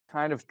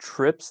kind of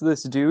trips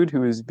this dude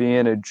who is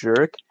being a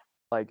jerk,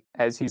 like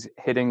as he's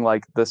hitting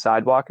like the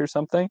sidewalk or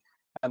something.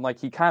 And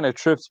like he kind of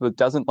trips but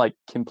doesn't like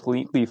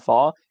completely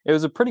fall. It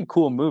was a pretty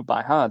cool move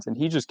by Hans, and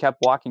he just kept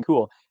walking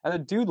cool. And the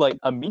dude like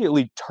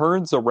immediately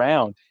turns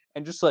around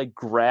and just like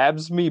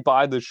grabs me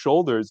by the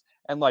shoulders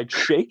and like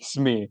shakes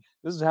me.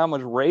 This is how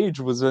much rage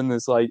was in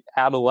this like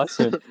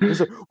adolescent.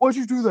 He's like, "Why'd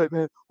you do that,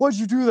 man? Why'd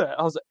you do that?"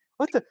 I was like,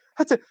 "What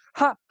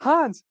the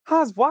Hans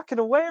walking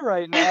away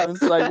right now."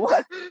 It's like,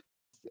 what?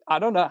 I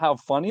don't know how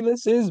funny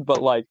this is,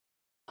 but like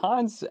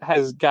Hans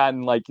has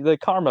gotten like the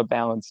karma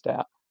balanced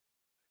out.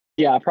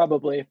 Yeah,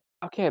 probably.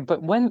 Okay,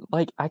 but when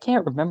like I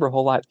can't remember a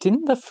whole lot.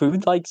 Didn't the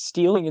food like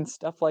stealing and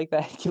stuff like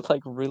that get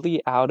like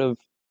really out of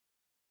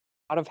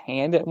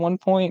hand at one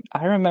point?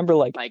 I remember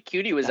like My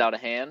cutie was out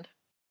of hand.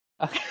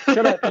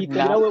 Shut up, Ethan.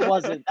 Nah. No, it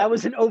wasn't. That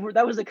was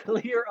a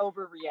clear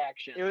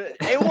overreaction.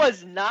 It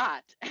was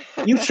not.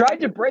 You tried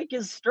to break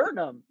his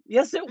sternum.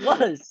 Yes, it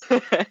was.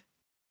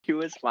 He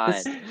was fine.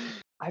 It's-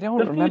 I don't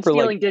The food remember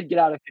stealing like did get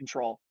out of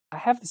control. I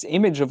have this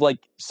image of like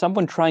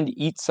someone trying to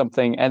eat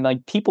something and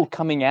like people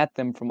coming at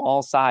them from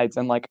all sides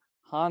and like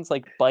Hans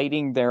like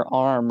biting their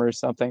arm or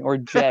something, or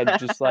Jed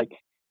just like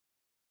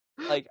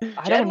I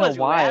Jed don't know was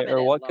why rabid or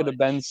at what could have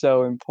been lunch.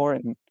 so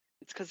important.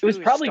 It's because It was we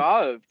were probably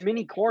starved.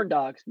 Mini corn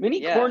dogs.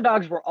 Mini Yeah. corn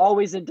dogs were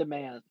always in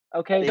demand.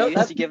 Okay, They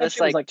used to give that us,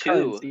 shit was like, 2.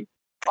 currency.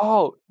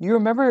 Oh, you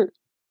remember?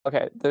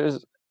 Okay,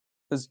 there's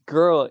this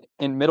girl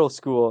in middle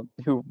school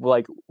who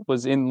like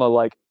was in the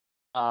like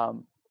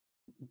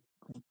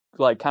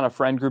kind of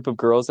friend group of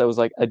girls that was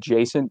like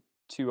adjacent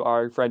to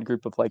our friend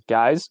group of like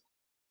guys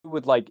who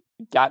would like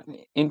got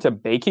into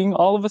baking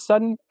all of a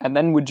sudden and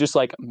then would just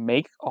like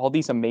make all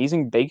these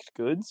amazing baked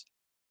goods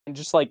and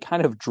just like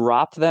kind of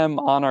drop them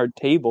on our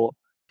table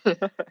and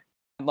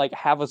like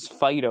have us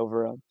fight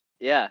over them.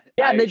 Yeah.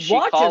 Yeah, and they'd she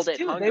watch called us it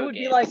too. Hunger They would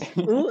be Games. like,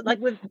 ooh, like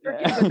with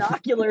freaking Yeah.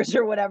 binoculars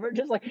or whatever,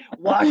 just like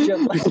watch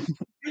them. Like,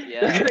 they're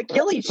Yeah. gonna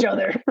kill each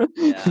other.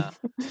 Yeah.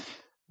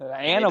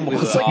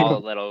 Animals. We were all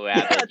a little Yeah,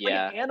 rabid. it's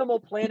Yeah. like an Animal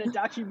Planet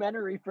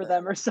documentary for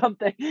them or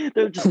something.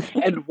 They're just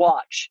and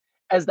watch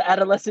as the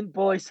adolescent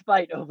boys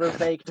fight over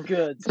baked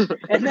goods,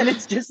 and then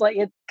it's just like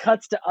it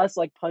cuts to us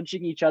like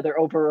punching each other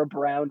over a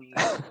brownie.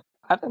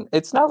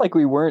 It's not like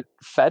we weren't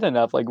fed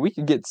enough. Like we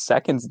could get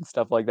seconds and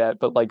stuff like that,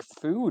 but like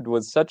food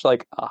was such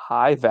like a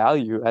high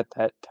value at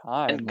that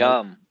time. And like-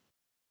 gum.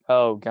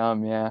 Oh,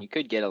 gum, yeah. You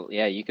could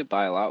you could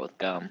buy a lot with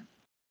gum.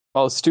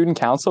 Oh, student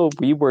council.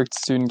 We worked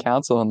student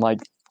council and like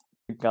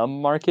the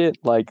gum market.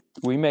 Like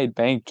we made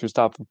bank just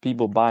off of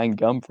people buying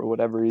gum for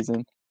whatever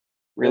reason.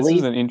 Really?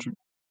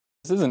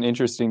 This isn't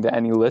interesting to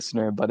any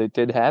listener, but it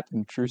did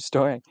happen. True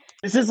story.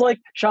 This is like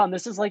Sean.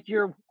 This is like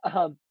your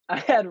I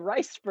had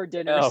rice for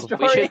dinner No,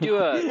 story. We should do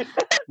a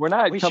We're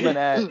not We coming should-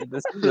 at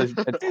this is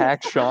a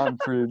attack Sean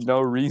for no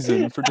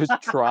reason, for just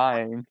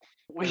trying.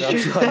 we I'm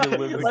should trying to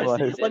live his Let me-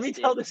 life. Let me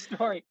tell the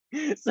story.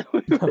 So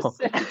we were No.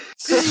 saying,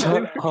 Shut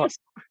we were up. just-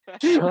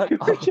 Shut we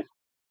were up. just-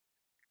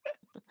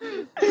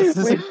 This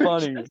we isn't were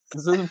funny. just-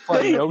 This isn't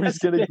funny. Nobody's Yes,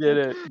 gonna it get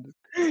is. it.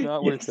 It's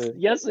not worth it.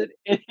 Yes, it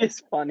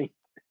is funny.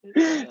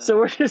 So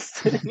we're just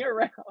sitting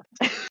around.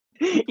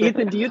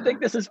 Ethan, do you think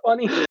this is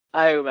funny?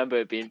 I remember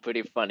it being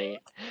pretty funny.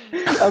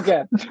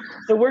 Okay,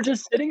 so we're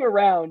just sitting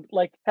around,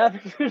 like,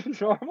 having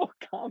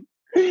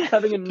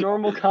a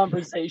normal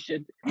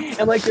conversation,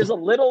 and, like, there's a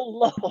little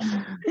lull,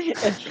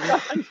 and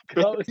Sean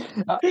goes,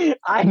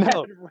 "I No.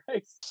 had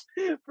rice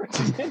for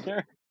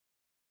dinner."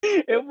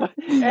 And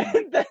then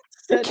You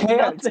said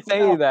can't nothing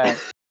say else. that.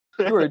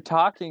 You were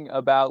talking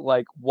about,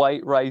 like,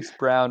 white rice,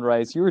 brown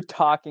rice. You were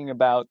talking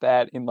about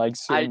that in, like, I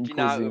certain do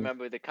not cuisine.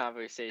 remember the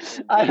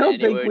conversation I being don't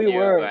think anywhere we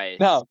near were. rice.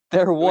 No,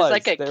 there It was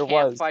like was. a There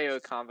was. campfire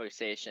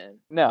conversation.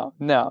 No.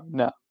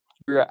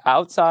 We were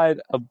outside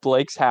of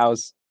Blake's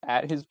house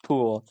at his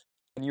pool,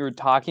 and you were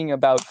talking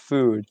about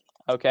food,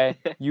 okay?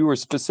 You were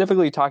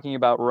specifically talking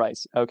about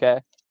rice, okay?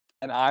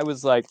 And I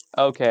was like,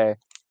 okay,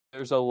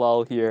 there's a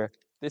lull here.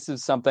 This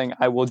is something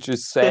I will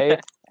just say,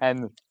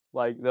 and,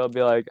 like, they'll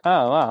be like,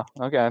 oh, wow,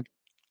 okay.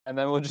 And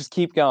then we'll just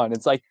keep going.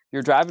 It's like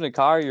you're driving a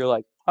car, you're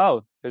like,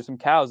 oh, there's some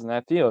cows in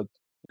that field.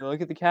 You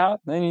look at the cow,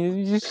 then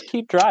you just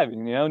keep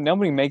driving, you know?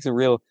 Nobody makes a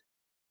real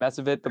mess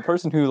of it. The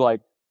person who,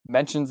 like,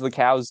 mentions the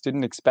cows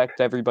didn't expect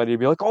everybody to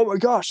be like, oh my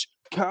gosh,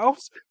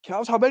 cows?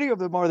 Cows? How many of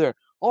them are there?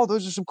 Oh,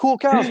 those are some cool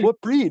cows.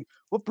 What breed?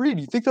 What breed?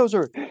 You think those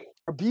are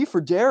beef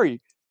or dairy?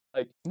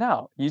 Like,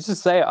 no, you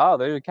just say, oh,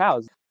 they're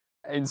cows.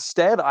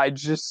 Instead, I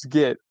just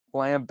get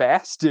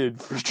lambasted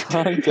for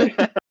trying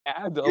to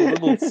add a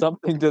little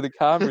something to the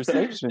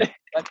conversation that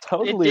It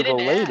totally didn't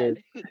related.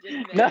 add. It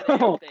didn't add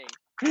No,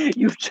 anything.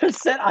 you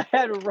just said I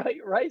had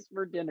rice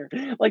for dinner.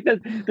 Like,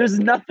 there's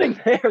nothing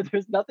there.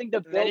 There's nothing to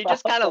And then build he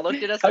just off kind of of.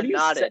 looked at us How and do you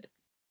say? nodded.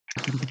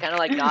 He kind of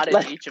like nodded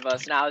Like, to each of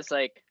us, and I was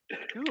like,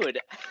 dude.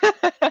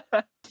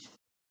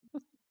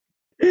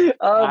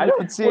 I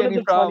don't see one of any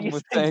the problem funniest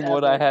with things saying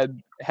what I ever.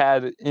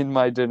 had in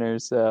my dinner,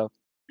 so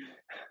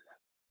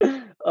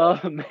Oh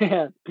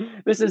man,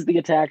 this is the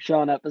Attack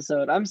Sean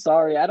episode. I'm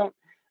sorry.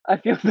 I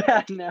feel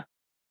bad now.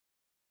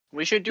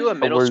 We should do a but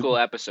middle we're school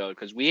episode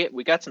because we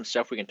got some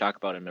stuff we can talk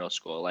about in middle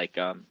school, like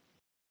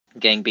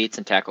gang beats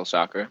and tackle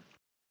soccer.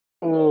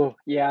 Oh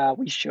yeah,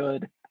 we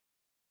should.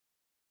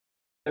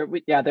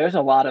 Yeah, there's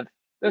a lot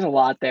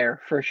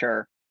there for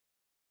sure.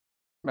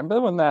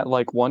 remember when that,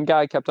 like, one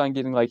guy kept on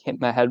getting, like, hit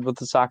in the head with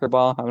the soccer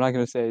ball? I'm not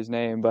gonna say his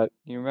name, but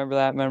you remember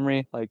that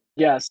memory? Like,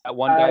 Yes, that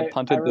one guy I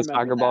punted the remember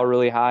soccer ball that.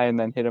 really high and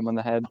then hit him on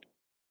the head.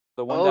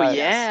 The one Oh guy Yes.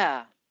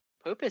 yeah,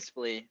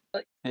 purposefully.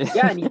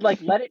 Yeah, and he'd like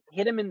let it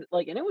hit him in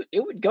like, and it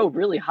would go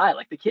really high.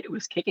 Like the kid who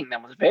was kicking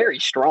them was very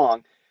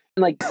strong,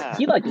 and like Yeah.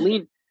 he like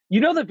leaned. You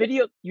know the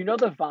video, you know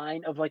the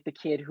vine of like the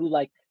kid who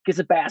like gets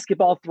a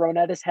basketball thrown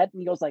at his head and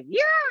he goes like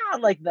yeah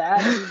like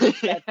that and he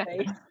makes that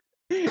face.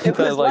 It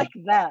the, was like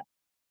that.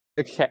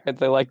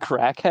 the, like,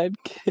 crackhead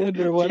kid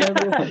or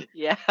whatever. Yeah, Like,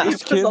 Yeah. this it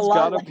was a kid's lot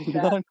gotta like be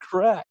that. on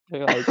crack.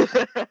 They're like,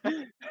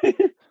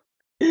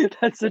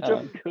 That's such a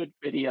uh, good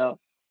video.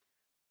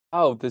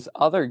 oh, this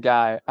other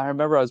guy. I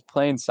remember I was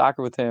playing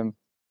soccer with him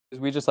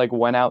because we just, like,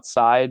 went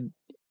outside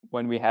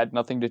when we had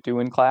nothing to do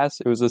in class.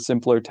 It was a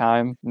simpler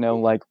time, no,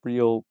 like,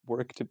 real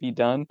work to be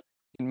done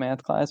in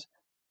math class.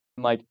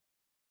 And, like,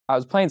 I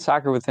was playing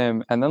soccer with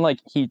him, and then, like,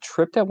 he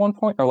tripped at one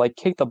point or, like,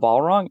 kicked the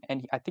ball wrong,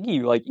 and I think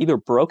he, like, either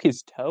broke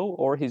his toe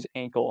or his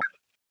ankle.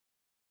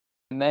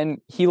 And then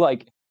he,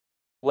 like,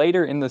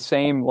 later in the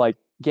same, like,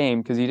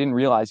 game, because he didn't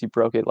realize he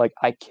broke it, like,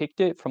 I kicked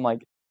it from,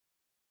 like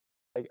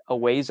a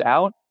ways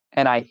out,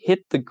 and I hit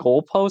the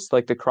goalpost,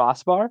 like the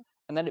crossbar,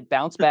 and then it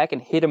bounced back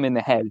and hit him in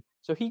the head.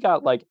 So he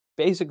got, like,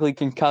 basically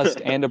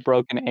concussed and a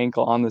broken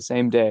ankle on the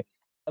same day.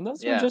 And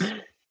those were Yeah. just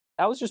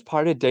that was just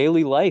part of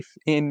daily life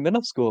in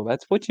middle school.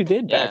 That's what you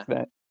did back Yeah.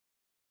 then.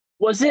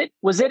 Was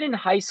it in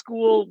high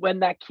school when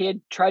that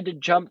kid tried to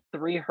jump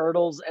 3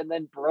 hurdles and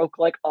then broke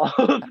like all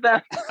of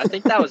them? I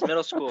think that was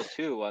middle school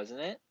too,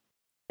 wasn't it?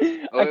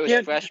 Or I it was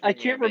can't freshman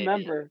year, maybe.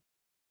 remember.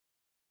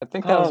 I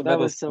think that Oh, was that middle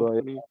was so school.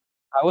 funny.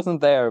 I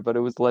wasn't there, but it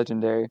was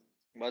legendary.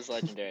 It was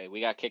legendary. We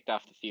got kicked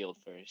off the field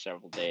for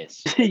several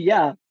days.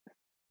 Yeah.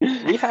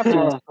 We have to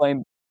Uh,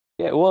 explain.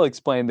 Yeah, we'll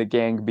explain the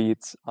gang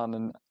beats on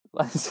an.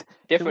 Should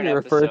Different we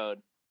refer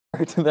episode.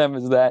 to them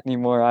as that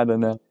anymore? I don't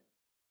know.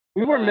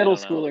 we were I middle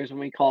don't know. schoolers when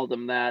we called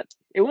them that.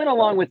 It went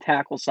along with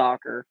tackle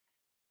soccer.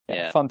 Yeah,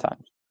 Yeah. fun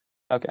times.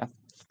 Okay,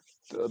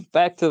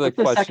 back to the What's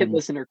the second question.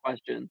 listener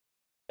question?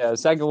 Yeah,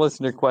 second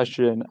listener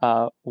question.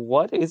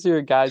 What is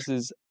your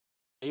guys'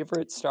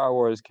 favorite Star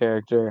Wars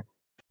character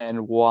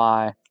and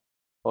why?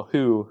 Well,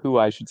 who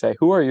I should say.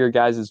 Who are your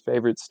guys'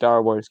 favorite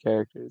Star Wars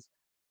characters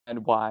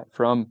and why?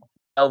 From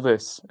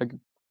Elvis, a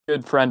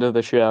good friend of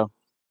the show.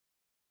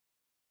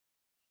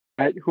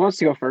 Right, who wants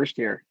to go first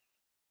here?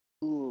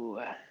 Ooh.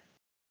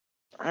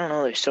 I don't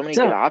know. There's so many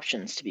So- good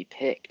options to be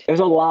picked. There's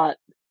a lot.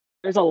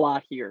 There's a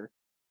lot here.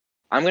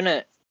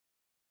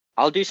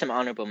 I'll do some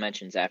honorable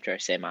mentions after I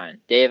say mine.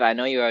 Dave, I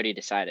know you already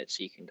decided,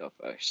 so you can go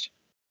first.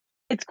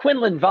 It's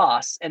Quinlan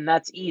Voss, and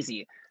that's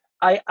easy.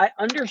 I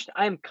understand.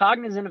 I'm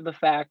cognizant of the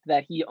fact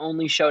that he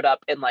only showed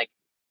up in like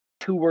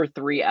 2 or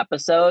 3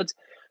 episodes,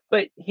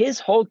 but his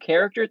whole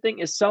character thing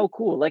is so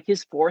cool. Like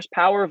his force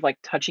power of like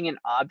touching an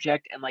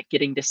object and like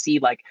getting to see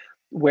like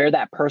where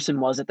that person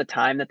was at the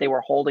time that they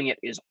were holding it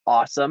is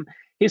awesome.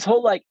 His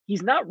whole like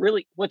he's not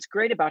really what's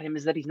great about him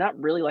is that he's not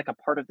really like a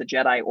part of the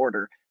Jedi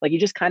Order. Like he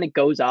just kind of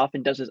goes off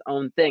and does his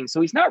own thing.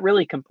 So he's not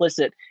really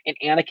complicit in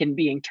Anakin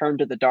being turned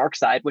to the dark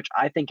side, which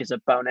I think is a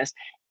bonus.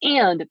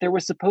 And there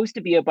was supposed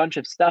to be a bunch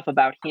of stuff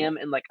about him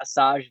and like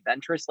Asajj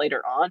Ventress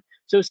later on.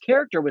 So his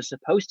character was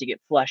supposed to get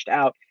fleshed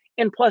out.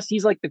 And plus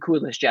he's like the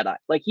coolest Jedi.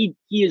 Like he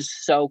is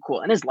so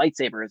cool. And his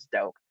lightsaber is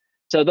dope.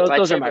 So those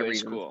are my Lightsaber is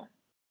reasons. cool.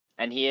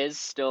 And he is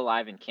still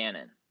alive in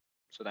canon.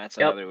 So that's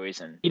Yep. another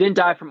reason. He didn't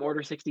die from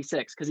Order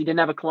 66 because he didn't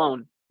have a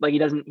clone. Like he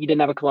didn't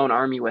have a clone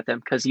army with him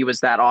because he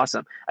was that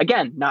awesome.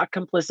 Again, not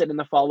complicit in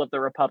the fall of the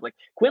Republic.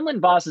 Quinlan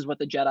Vos is what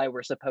the Jedi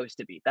were supposed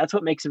to be. That's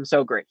what makes him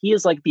so great. He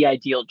is like the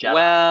ideal Jedi.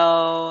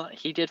 Well,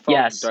 he did fall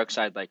Yes. to the dark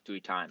side like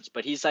 3 times,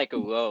 but he's like a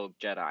rogue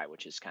Jedi,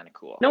 which is kind of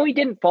cool. No, he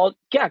didn't fall.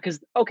 Yeah,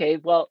 because okay,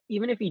 well,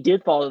 even if he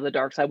did fall to the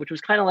dark side, which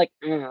was kind of like,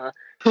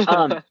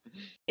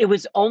 it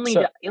was only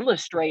So- to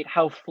illustrate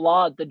how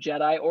flawed the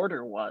Jedi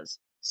Order was.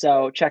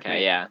 So checkmate.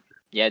 Okay,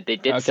 yeah, they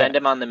did Okay. send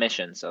him on the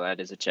mission, so that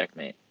is a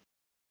checkmate.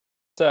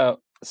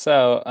 So,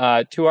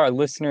 to our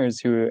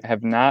listeners who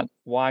have not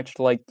watched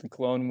like the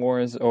Clone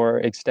Wars or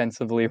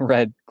extensively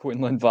read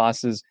Quinlan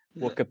Voss's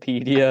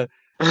Wikipedia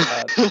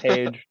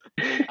page,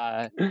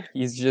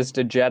 he's just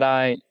a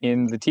Jedi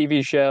in the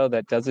TV show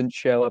that doesn't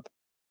show up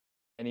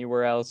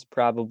anywhere else.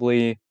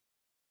 Probably,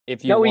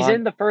 if you No, he's want,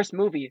 in the first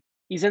movie.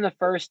 He's in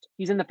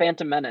the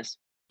Phantom Menace.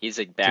 He's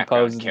a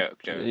background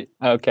character.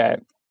 Okay,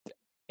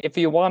 if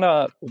you want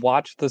to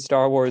watch the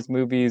Star Wars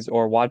movies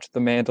or watch The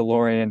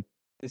Mandalorian,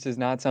 this is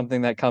not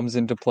something that comes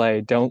into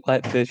play. Don't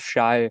let this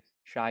shy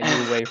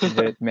you away from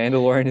it.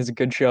 Mandalorian is a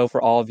good show for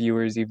all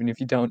viewers, even if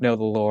you don't know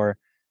the lore.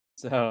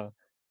 So,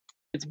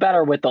 It's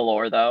better with the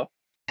lore, though.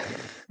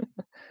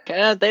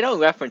 They don't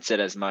reference it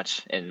as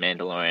much in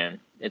Mandalorian.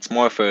 It's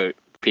more for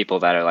people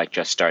that are like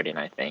just starting,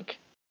 I think.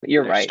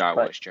 You're their right. Star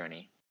but, Wars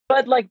journey.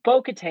 but like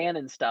Bo-Katan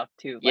and stuff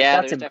too. Like, Yeah,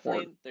 that's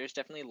important. there's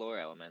definitely lore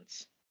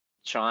elements.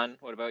 Sean,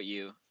 what about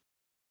you?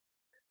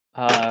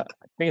 I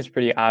think it's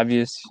pretty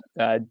obvious.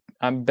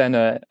 I've been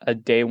a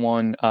day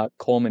one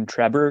Coleman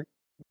Trebor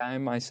guy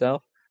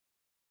myself.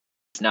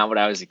 It's not what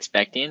I was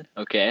expecting.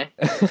 Okay,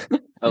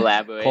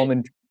 elaborate.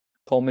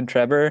 Coleman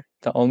Trebor,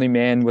 the only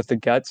man with the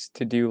guts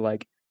to do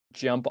like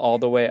jump all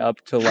the way up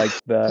to like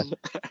the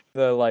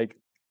like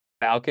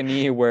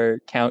balcony where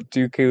Count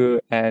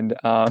Dooku and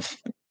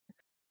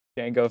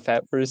Jango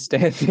Fett were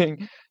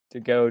standing to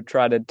go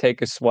try to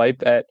take a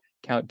swipe at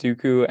Count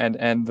Dooku and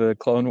end the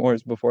Clone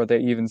Wars before they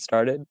even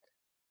started.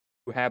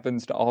 Who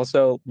happens to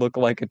also look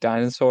like a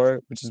dinosaur,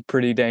 which is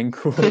pretty dang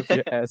cool if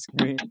you ask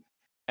me.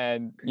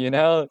 And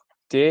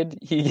did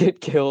he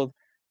get killed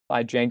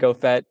by Jango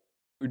Fett,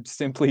 who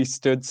simply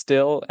stood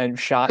still and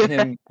shot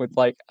him with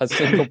like a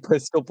single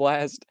pistol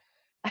blast?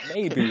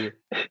 Maybe.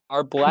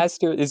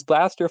 Is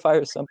blaster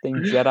fire something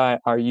Jedi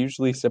are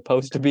usually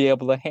supposed to be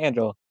able to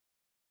handle?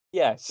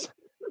 Yes.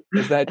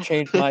 Does that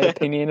change my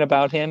opinion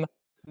about him?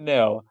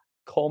 No.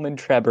 Coleman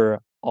Trebor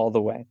all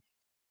the way.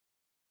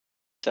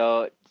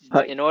 So,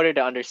 in order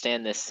to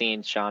understand this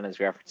scene Sean is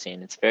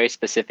referencing, it's a very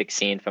specific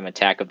scene from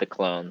Attack of the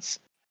Clones.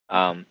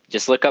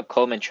 Just look up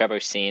Coleman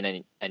Trebor's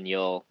scene and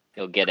you'll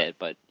get it.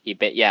 But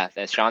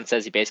as Sean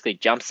says, he basically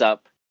jumps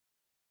up,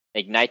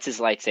 ignites his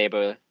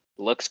lightsaber,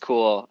 looks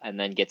cool, and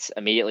then gets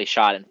immediately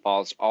shot and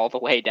falls all the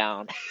way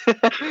down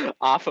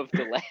off of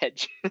the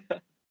ledge.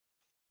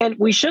 And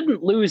we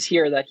shouldn't lose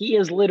here that he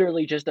is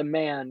literally just a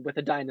man with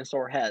a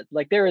dinosaur head.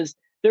 Like there's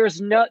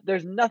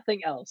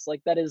nothing else.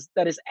 Like that is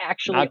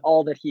actually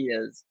all that he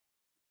is.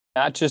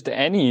 Not just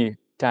any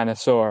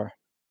dinosaur,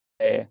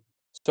 a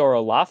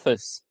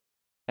Saurolophus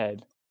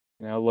head.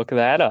 Look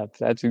that up.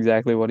 That's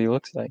exactly what he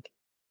looks like.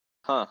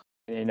 Huh.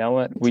 And you know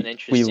what?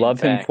 It's We love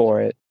him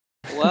for it.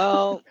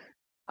 Well,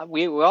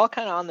 we're all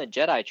kind of on the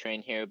Jedi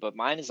train here, but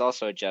mine is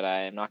also a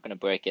Jedi. I'm not going to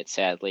break it,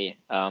 sadly.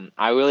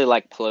 I really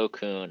like Plo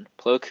Koon.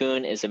 Plo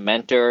Koon is a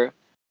mentor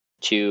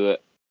to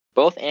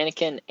both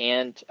Anakin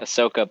and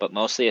Ahsoka, but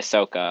mostly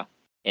Ahsoka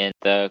in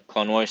the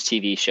Clone Wars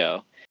TV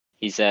show.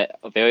 He's a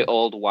very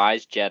old,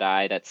 wise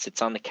Jedi that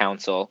sits on the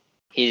council.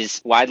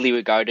 He's widely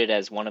regarded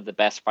as one of the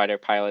best fighter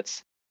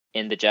pilots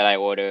in the Jedi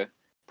Order,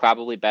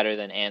 probably better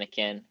than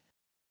Anakin.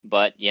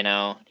 But,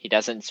 he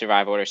doesn't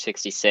survive Order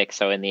 66,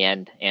 so in the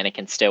end,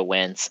 Anakin still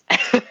wins.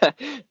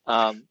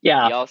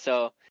 Yeah.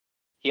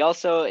 He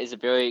also is a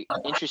very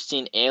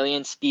interesting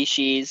alien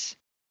species.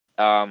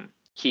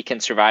 He can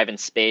survive in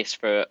space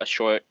for a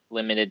short,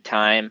 limited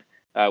time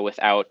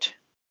without,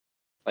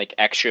 like,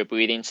 extra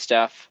breathing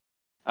stuff,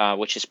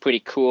 which is pretty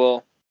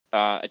cool,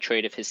 a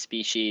trait of his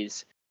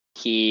species.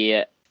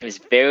 He is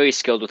very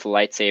skilled with a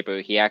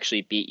lightsaber. He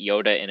actually beat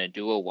Yoda in a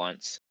duel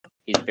once.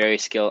 He's very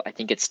skilled. I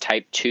think it's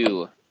Type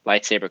 2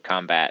 lightsaber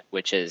combat,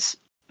 which is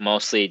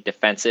mostly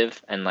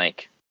defensive and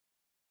like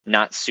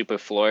not super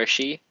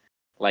flourishy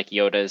like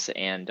Yoda's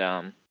and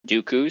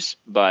Dooku's,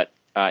 but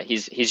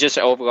he's just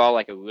overall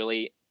like a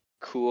really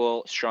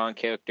cool, strong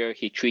character.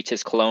 He treats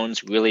his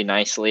clones really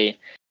nicely.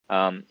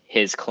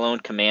 His clone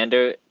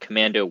commander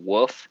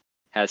Wolf,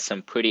 has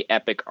some pretty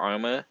epic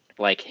armor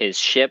Like his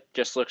ship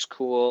just looks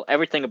cool.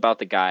 Everything about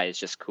the guy is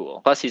just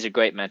cool. Plus, he's a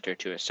great mentor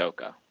to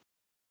Ahsoka.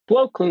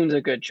 Plo Koon's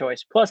a good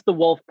choice. Plus, the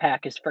Wolf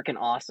Pack is freaking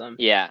awesome.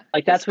 Yeah,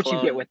 Like that's what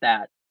you get with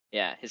that.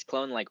 Yeah, his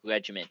clone like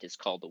regiment is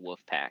called the Wolf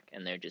Pack,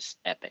 and they're just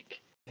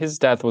epic. His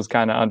death was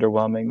kind of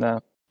underwhelming, though.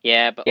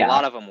 Yeah, but Yeah. a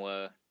lot of them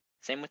were.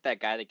 Same with that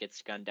guy that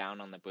gets gunned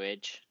down on the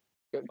bridge.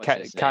 What's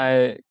his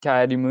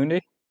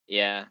Ki-Adi-Mundi?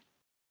 Yeah.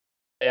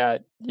 Yeah,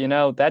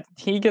 that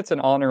he gets an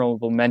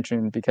honorable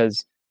mention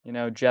because,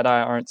 Jedi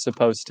aren't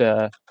supposed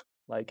to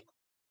like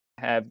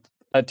have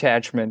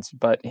attachments,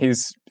 but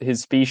his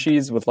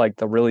species with like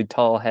the really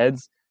tall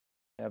heads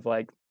have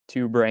like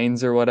 2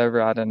 brains or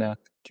whatever. I don't know.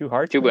 2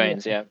 hearts? 2 maybe?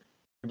 brains, yeah. 2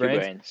 2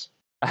 brains.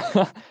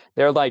 brains.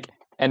 They're like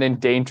an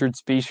endangered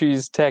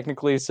species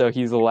technically, so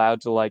he's allowed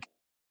to like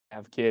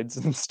have kids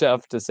and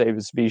stuff to save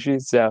his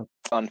species. So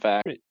Fun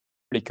fact.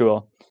 pretty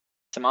cool.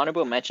 Some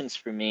honorable mentions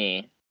for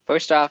me.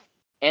 First off,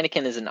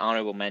 Anakin is an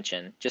honorable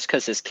mention just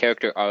because his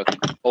character arc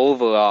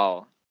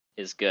overall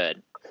is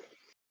good.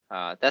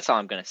 That's all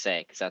I'm gonna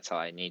say because that's all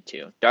I need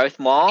to. Darth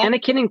Maul.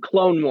 Anakin in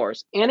Clone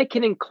Wars.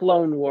 Anakin in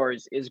Clone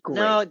Wars is great.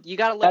 No, you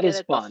gotta look That at is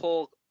it fun.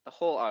 the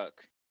whole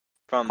arc,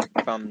 from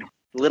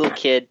little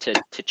kid to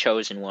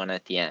chosen one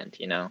at the end.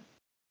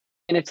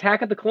 In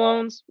Attack of the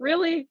Clones,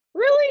 really?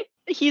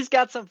 He's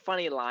got some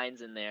funny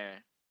lines in there.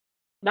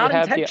 Not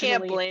have the- intentionally.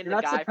 Can't blame You're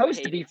the not guy supposed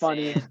for to be hating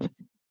funny. sand.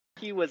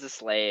 He was a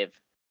slave.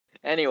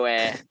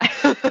 Anyway.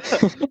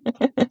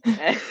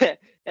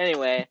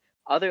 Anyway,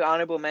 other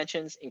honorable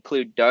mentions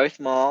include Darth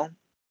Maul,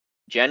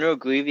 General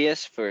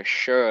Grievous for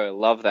sure.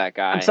 Love that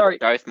guy. I'm sorry,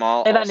 Darth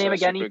Maul say that also name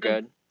again, super Ethan.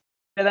 good.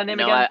 Say that name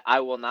No, again. I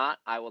will not.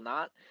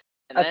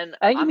 And then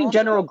I think you I'm mean also-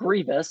 General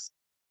Grievous.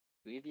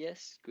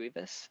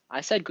 Grievous.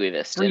 I said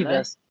Grievous, didn't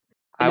Grievous.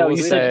 I No, will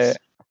you say said-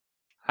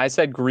 I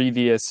said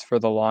Grievous for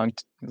the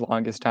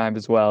longest time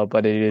as well,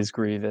 but it is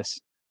Grievous.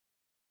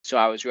 So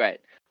I was right.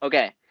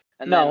 Okay.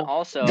 And No. then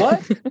also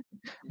What?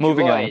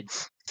 Moving on.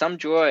 droids. Some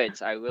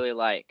droids I really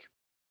like.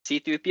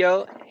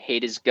 C-3PO,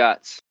 hate his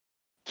guts.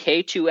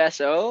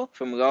 K2SO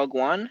from Rogue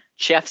One,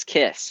 Chef's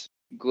Kiss.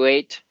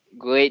 Great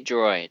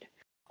droid.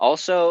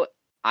 Also,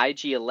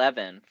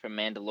 IG-11 from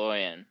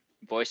Mandalorian,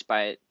 voiced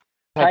by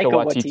Taika Taika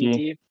Waititi.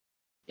 Waititi.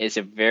 is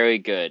a very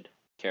good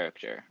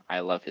character.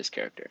 I love his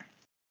character.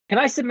 Can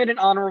I submit an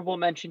honorable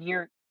mention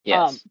here?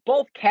 Yes.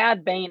 Both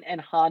Cad Bane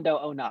and Hondo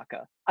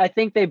Onaka. I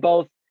think they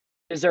both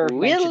deserve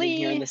mentioning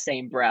here in Really? the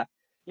same breath.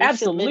 You're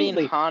submitting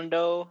absolutely.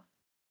 Hondo.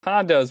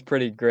 Hondo's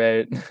pretty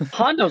great.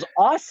 Hondo's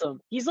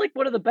awesome. He's like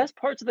one of the best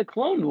parts of the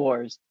Clone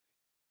Wars.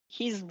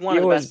 He's one He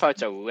of the was- best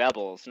parts of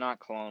Rebels, not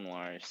Clone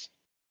Wars.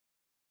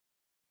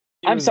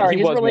 I'm sorry,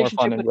 he his was more relationship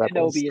fun in with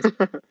Rebels. Kenobi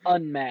is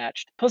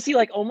unmatched. Plus, he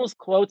like almost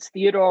quotes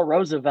Theodore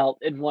Roosevelt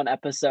in one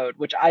episode,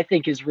 which I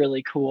think is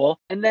really cool.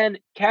 And then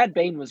Cad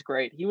Bane was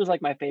great. He was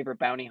like my favorite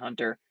bounty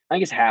hunter. I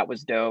think his hat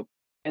was dope,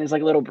 and his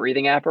like little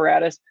breathing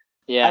apparatus.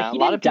 Yeah, he a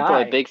lot of didn't people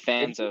are die, big did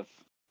fans he? of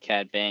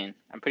Cad Bane.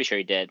 I'm pretty sure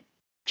he did.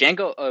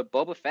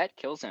 Boba Fett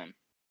kills him.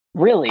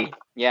 Really?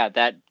 Yeah,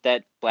 that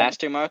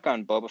blaster mark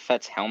on Boba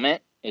Fett's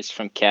helmet is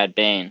from Cad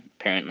Bane,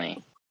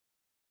 apparently.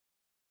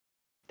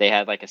 They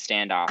had like a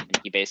standoff, and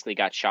he basically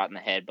got shot in the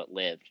head but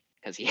lived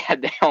because he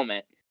had the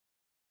helmet.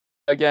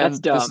 Again, That's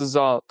dumb.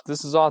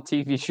 this is all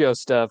TV show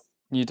stuff.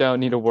 You don't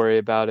need to worry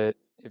about it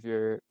if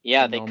you're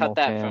Yeah, a they normal cut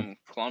that fan. from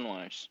Clone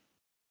Wars.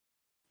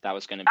 That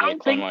was going to I be a don't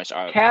Clone think Wars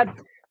arc.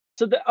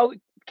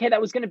 Okay,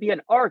 that was going to be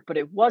an arc, but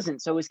it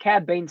wasn't. So is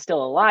Cad Bane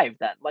still alive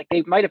then? Like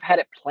they might have had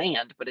it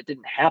planned, but it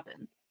didn't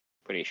happen.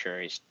 Pretty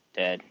sure he's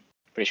dead.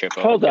 Pretty sure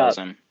Boba Hold kills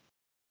up. him.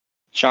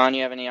 Sean,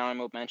 you have any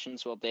honorable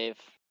mentions while Dave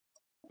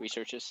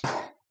researches?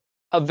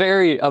 A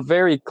very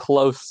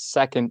close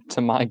second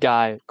to my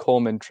guy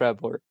Coleman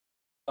Trebler,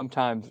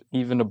 sometimes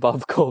even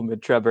above Coleman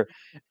Trebler,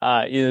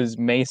 is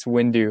Mace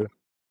Windu.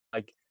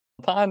 Like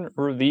upon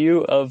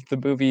review of the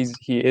movies,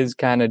 he is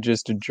kind of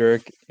just a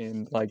jerk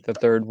in like the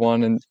third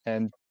one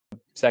and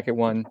second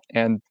one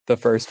and the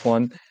first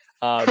one.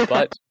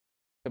 But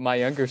to my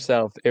younger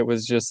self, it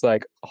was just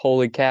like,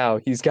 holy cow,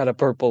 he's got a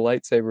purple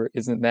lightsaber.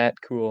 Isn't that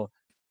cool?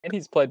 And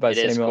he's played by It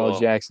is Samuel L. cool.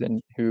 Jackson,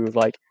 who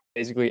like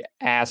basically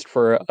asked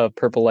for a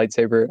purple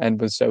lightsaber and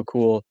was so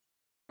cool.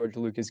 George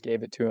Lucas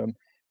gave it to him.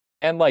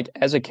 And like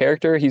as a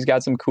character, he's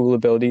got some cool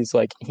abilities.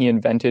 Like he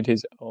invented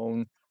his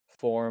own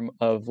form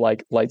of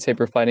like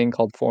lightsaber fighting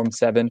called Form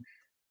 7.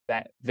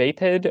 That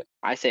Vapid.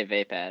 I say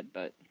Vapad,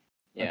 but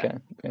yeah. Okay.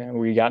 Yeah,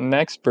 we got an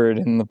expert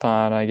in the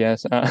pod, I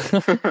guess.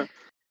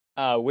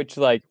 Which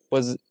like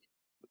was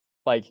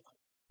like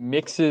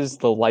mixes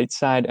the light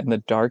side and the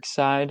dark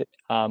side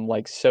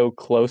like so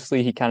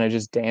closely he kind of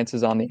just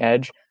dances on the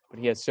edge, but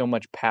he has so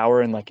much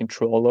power and like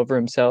control over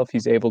himself,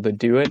 he's able to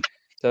do it.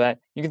 So that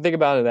you can think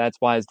about it, that's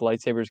why his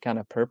lightsaber is kind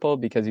of purple,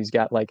 because he's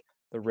got like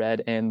the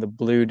red and the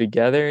blue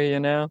together,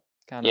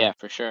 kind of Yeah,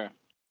 for sure.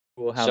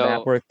 cool how So-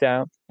 that worked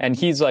out. And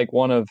he's like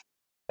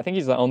I think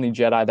he's the only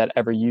Jedi that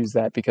ever used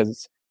that,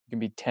 because you can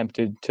be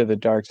tempted to the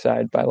dark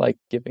side by like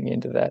giving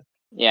into that.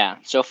 Yeah,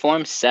 so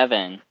Form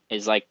 7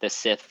 is like the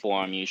Sith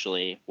form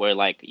usually, where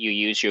like you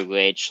use your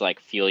rage to like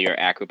fuel your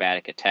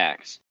acrobatic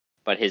attacks.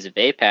 but his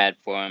Vapad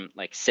form,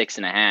 like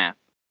 6.5,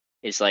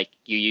 is like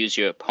you use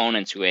your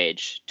opponent's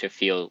rage to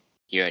feel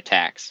your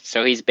attacks.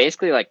 So he's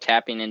basically like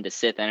tapping into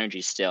Sith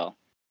energy still,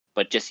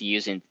 but just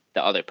using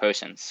the other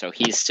person's. So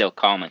he's still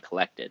calm and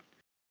collected.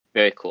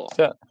 Very cool.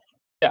 So,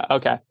 yeah,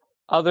 okay.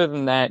 Other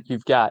than that,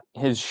 you've got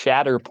his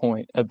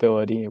Shatterpoint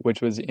ability,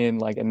 which was in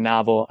like a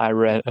novel I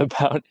read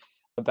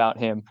about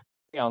him.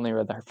 I only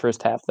read the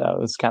first half though. It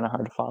was kind of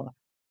hard to follow.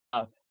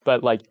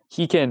 But like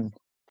he can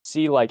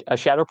see like a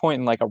shatter point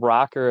in like a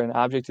rock or an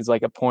object is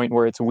like a point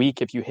where it's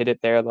weak. If you hit it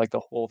there, like the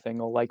whole thing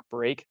will like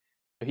break.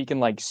 So he can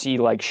like see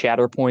like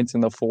shatter points in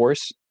the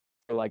force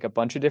for like a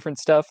bunch of different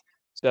stuff.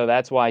 So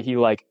that's why he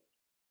like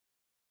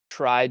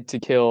tried to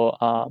kill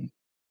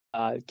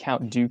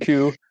Count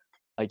Dooku,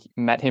 like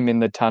met him in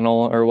the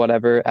tunnel or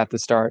whatever at the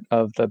start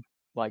of the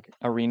like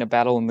arena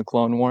battle in the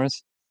Clone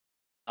Wars.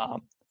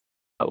 Um,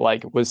 but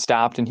like was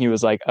stopped and he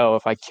was like, "Oh,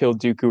 if I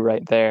killed Dooku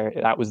right there,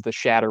 that was the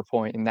shatter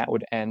point, and that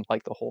would end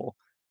like the whole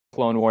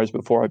Clone Wars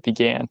before it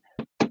began."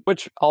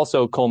 Which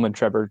also Coleman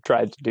Trevor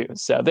tried to do.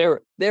 So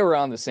they were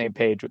on the same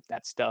page with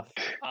that stuff.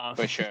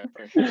 For sure,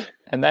 for sure.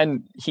 And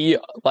then he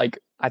like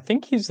I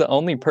think he's the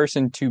only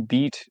person to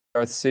beat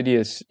Darth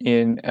Sidious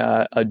in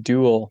a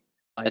duel.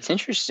 That's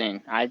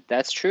interesting.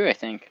 That's true, I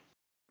think.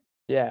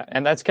 Yeah,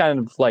 and that's kind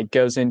of like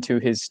goes into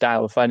his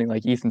style of fighting.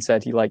 Like Ethan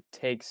said, he like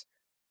takes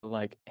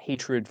like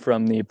hatred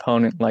from the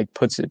opponent, like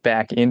puts it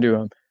back into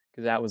him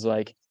because that was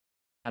like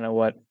kind of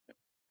what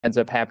ends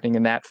up happening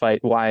in that fight.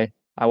 Why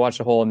I watched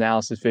a whole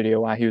analysis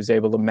video why he was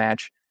able to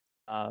match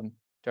Darth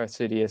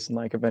Sidious and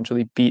like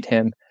eventually beat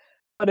him.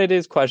 But it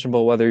is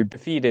questionable whether he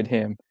defeated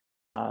him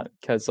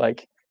because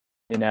like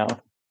you know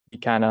he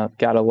kind of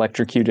got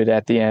electrocuted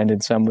at the end,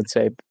 and some would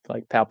say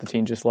like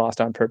Palpatine just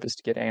lost on purpose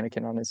to get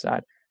Anakin on his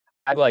side.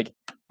 I like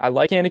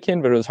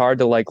Anakin, but it was hard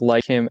to like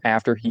him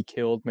after he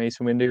killed Mace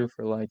Windu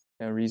for like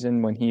a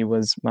reason when he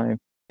was my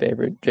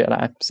favorite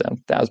Jedi. So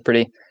that was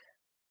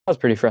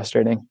pretty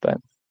frustrating. But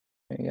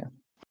there you go.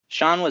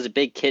 Sean was a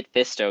big Kit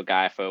Fisto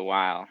guy for a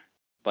while,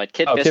 but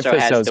Kit Kit Fisto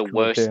has Fisto's the cool,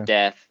 worst too.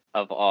 death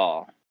of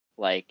all.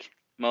 Like,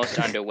 most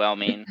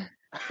underwhelming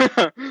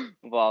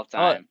of all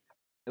time.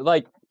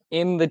 Like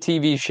in the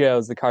TV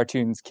shows, the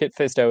cartoons, Kit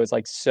Fisto is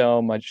like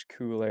so much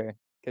cooler.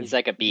 He's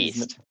like a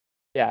beast.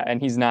 Yeah,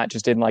 and he's not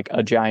just in like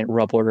a giant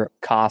rubber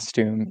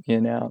costume,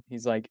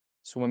 He's like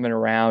swimming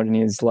around and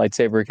his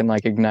lightsaber can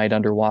like ignite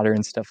underwater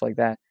and stuff like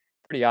that.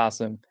 Pretty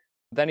awesome.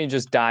 But then he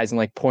just dies in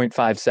like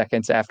 0.5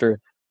 seconds after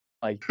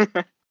like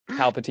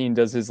Palpatine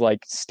does his like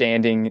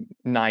standing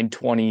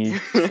 920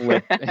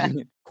 flip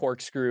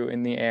corkscrew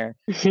in the air.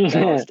 The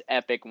most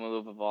epic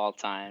move of all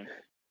time.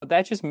 But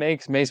that just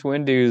makes Mace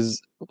Windu's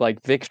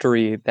like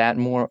victory that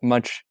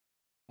much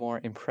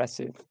more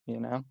impressive,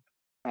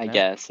 I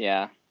guess,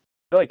 yeah.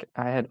 I feel like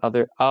I had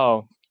other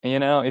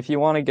if you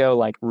want to go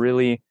like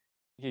really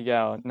you could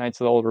go Knights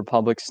of the Old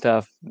Republic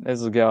stuff.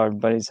 This will go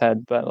everybody's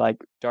head, but like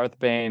Darth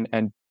Bane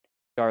and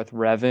Darth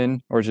Revan,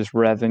 or just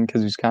Revan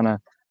because he's kind of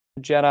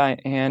Jedi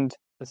and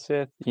the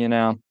Sith,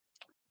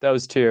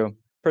 those two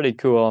pretty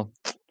cool.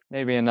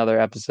 Maybe another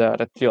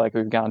episode. I feel like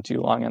we've gone too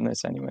long on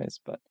this anyways,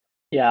 but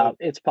yeah,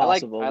 it's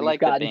possible. I We've like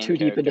gotten the too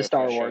deep into character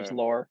Star for Wars sure.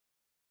 lore.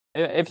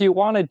 If you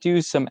want to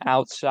do some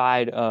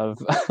outside of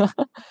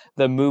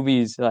the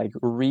movies, like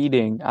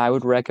reading, I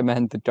would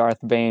recommend the Darth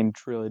Bane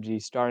trilogy,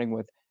 starting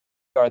with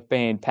Darth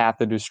Bane,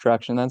 Path of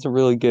Destruction. That's a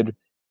really good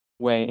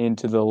way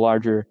into the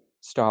larger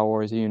Star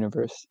Wars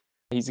universe.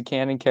 He's a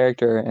canon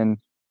character, and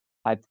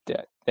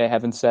they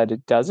haven't said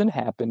it doesn't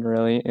happen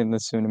really in the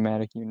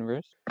cinematic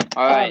universe.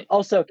 All right.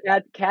 Also,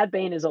 Cad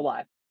Bane is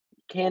alive.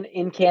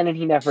 In canon,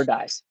 he never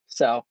dies.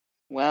 So,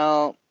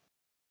 well,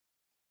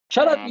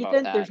 shut up,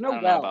 Ethan. There's no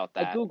know about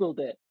I that. googled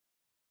it.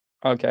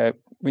 Okay,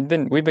 we've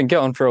been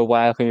going for a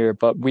while here,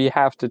 but we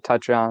have to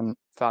touch on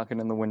Falcon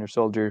and the Winter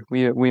Soldier.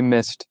 We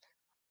missed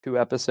 2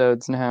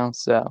 episodes now,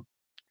 so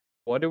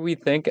what do we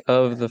think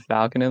of the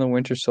Falcon and the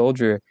Winter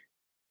Soldier?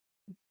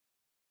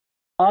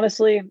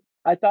 Honestly,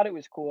 I thought it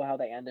was cool how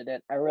they ended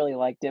it. I really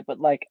liked it, but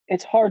like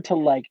it's hard to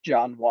like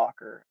John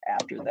Walker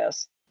after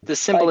this. The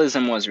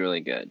symbolism was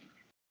really good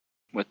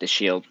with the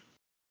shield.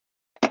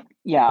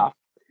 Yeah.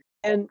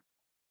 And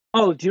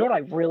do you know what I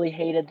really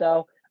hated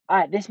though?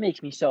 This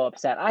makes me so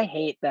upset. I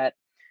hate that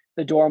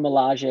the Dora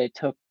Milaje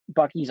took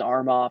Bucky's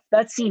arm off.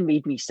 That scene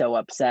made me so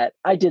upset.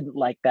 I didn't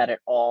like that at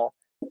all.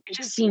 It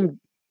just seemed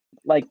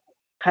like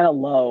kind of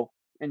low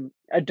and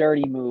a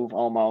dirty move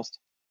almost.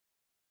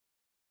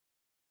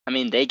 I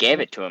mean, they gave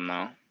it to him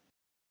though.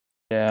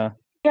 Yeah.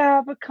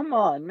 Yeah, but come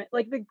on.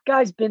 Like the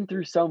guy's been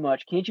through so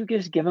much. Can't you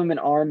just give him an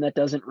arm that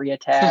doesn't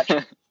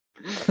reattach?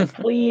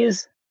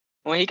 Please.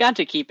 Well, he got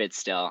to keep it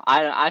still.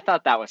 I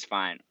thought that was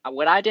fine.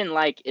 What I didn't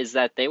like is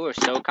that they were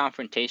so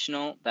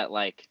confrontational that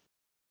like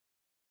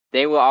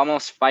they were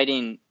almost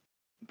fighting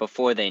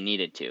before they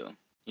needed to,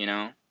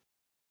 Yeah,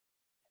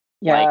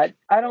 like,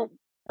 I don't.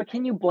 But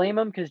can you blame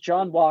him? Because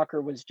John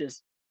Walker was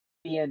just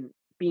being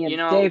being You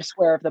know- Dave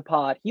Swear of the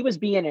pod. He was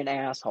being an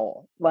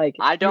asshole. Like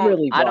I he don't.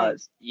 really I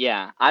was.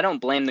 don't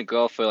blame the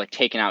girl for like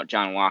taking out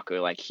John Walker.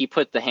 Like he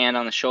put the hand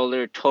on the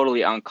shoulder,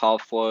 totally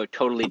uncalled for,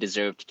 totally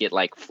deserved to get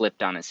like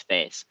flipped on his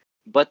face.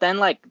 But then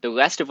like the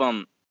rest of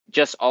them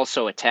just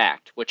also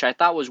attacked, which I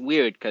thought was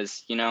weird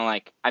because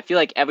like I feel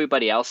like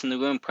everybody else in the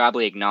room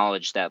probably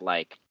acknowledged that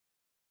like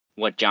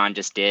what John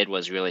just did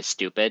was really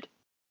stupid.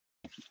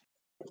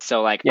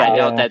 So like I Yeah.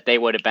 doubt that they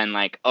would have been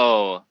like,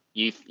 oh,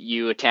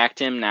 you attacked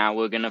him, now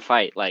we're gonna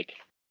fight. Like,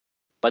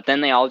 but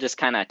then they all just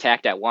kind of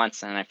attacked at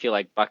once, and I feel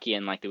like Bucky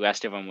and like the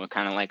rest of them were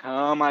kind of like,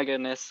 oh my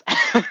goodness,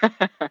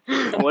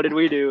 what did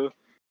we do?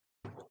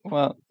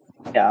 Well,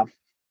 Yeah.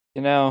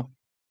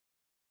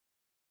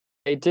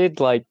 They did,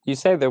 like, you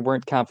say they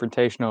weren't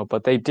confrontational,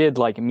 but they did,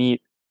 like,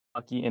 meet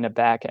Bucky in a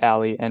back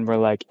alley and were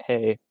like,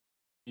 hey,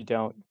 you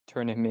don't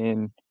turn him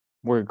in,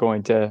 we're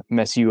going to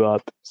mess you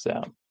up.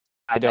 So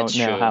I don't That's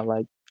know true. how,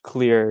 like,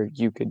 clear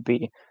you could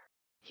be.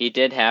 He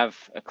did have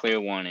a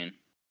clear warning.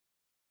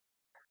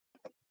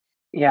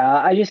 Yeah,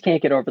 I just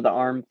can't get over the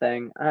arm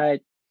thing.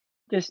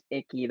 Just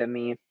icky to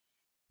me.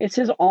 It's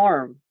his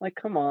arm. Like,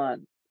 come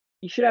on.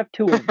 You should have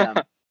two of them.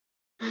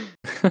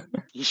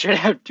 You should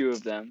have two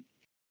of them.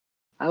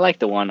 I like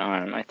the one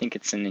arm. I think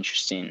it's an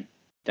interesting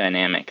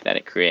dynamic that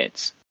it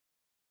creates.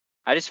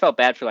 I just felt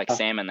bad for like Oh.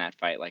 Sam in that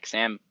fight. Like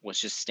Sam was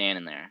just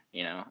standing there,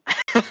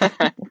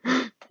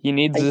 He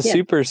needs I a can't-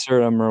 super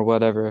serum or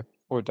whatever.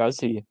 Or does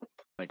he?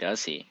 Or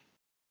does he?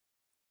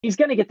 He's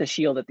gonna get the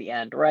shield at the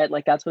end, right?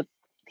 Like that's what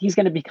he's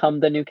gonna become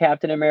the new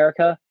Captain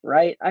America,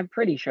 right? I'm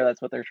pretty sure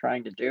that's what they're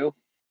trying to do.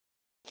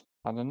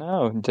 I don't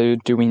know.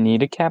 Do we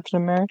need a Captain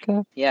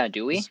America? Yeah,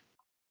 do we?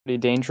 Pretty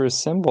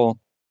dangerous symbol.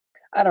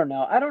 I don't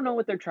know. I don't know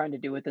what they're trying to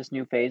do with this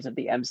new phase of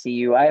the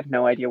MCU. I have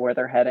no idea where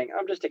they're heading.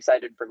 I'm just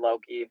excited for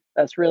Loki.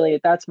 That's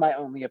my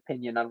only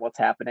opinion on what's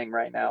happening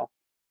right now.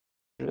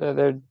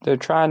 They're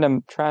trying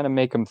to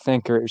make them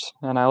thinkers,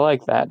 and I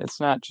like that. It's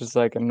not just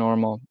like a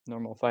normal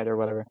fight or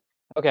whatever.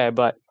 Okay,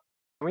 but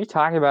can we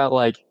talk about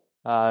like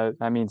I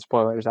mean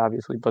spoilers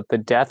obviously, but the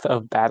death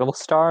of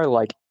Battlestar,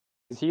 like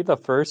is he the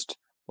first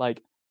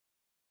like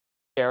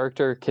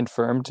character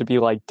confirmed to be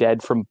like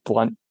dead from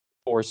blunt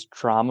force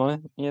trauma,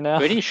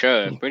 Pretty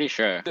sure.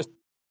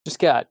 Just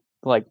got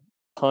like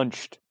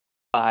punched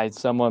by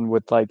someone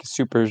with like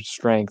super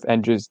strength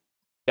and just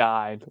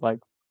died. Like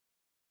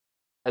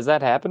has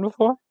that happened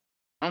before?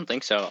 I don't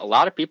think so. A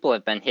lot of people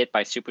have been hit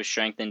by super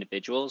strength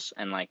individuals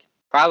and like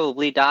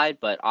probably died,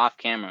 but off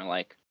camera.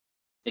 Like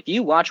if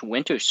you watch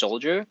Winter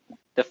Soldier,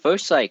 the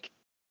first like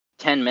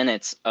 10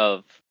 minutes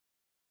of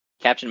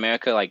Captain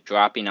America like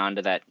dropping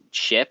onto that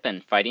ship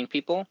and fighting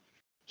people,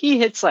 he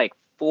hits like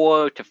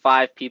 4 to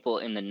 5 people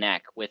in the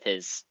neck with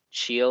his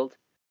shield.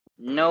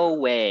 No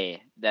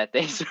way that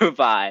they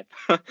survive.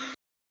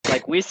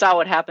 Like we saw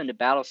what happened to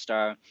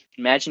Battlestar.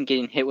 Imagine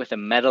getting hit with a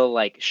metal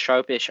like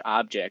sharpish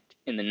object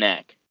in the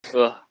neck.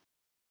 Ugh.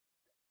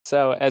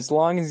 So as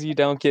long as you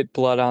don't get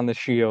blood on the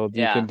shield,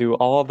 you Yeah. can do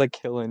all the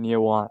killing you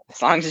want.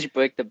 As long as you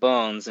break the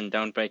bones and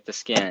don't break the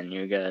skin,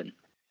 you're good.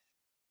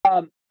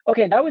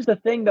 Okay, that was the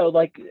thing though.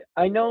 Like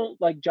I know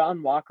like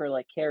John Walker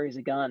like carries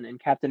a gun and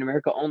Captain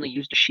America only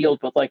used a shield,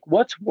 but like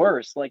what's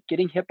worse? Like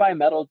getting hit by a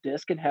metal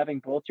disc and having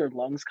both your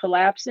lungs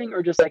collapsing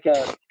or just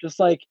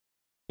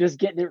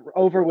getting it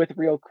over with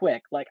real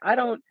quick. Like I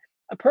don't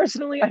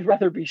personally I'd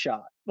rather be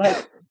shot.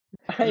 Like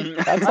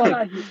That's I'm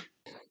like not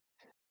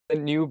the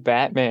new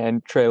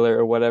Batman trailer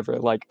or whatever.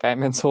 Like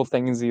Batman's whole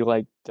thing is he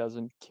like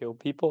doesn't kill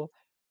people,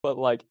 but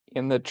like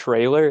in the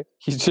trailer,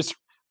 he just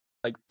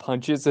like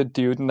punches a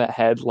dude in the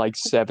head like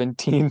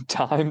 17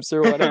 times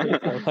or whatever.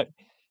 So, like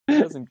he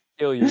doesn't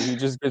kill you, he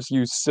just gives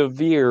you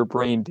severe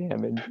brain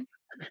damage.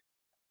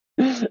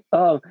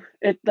 Oh,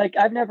 it like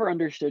I've never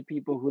understood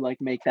people who like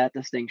make that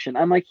distinction.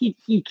 I'm like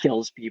he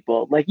kills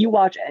people. Like you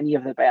watch any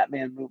of the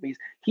Batman movies,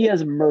 he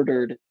has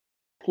murdered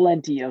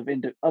plenty of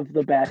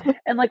the bat.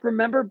 And like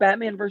remember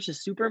Batman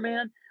versus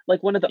Superman?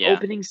 Like one of the Yeah.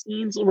 opening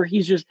scenes where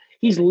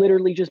he's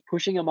literally just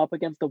pushing him up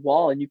against the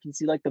wall and you can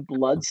see like the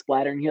blood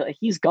splattering.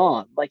 He's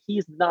gone. Like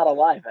he's not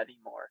alive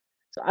anymore.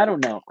 So I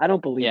don't know. I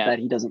don't believe Yeah. that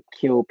he doesn't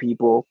kill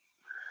people.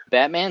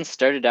 Batman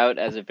started out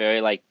as a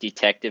very like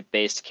detective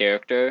based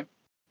character,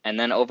 and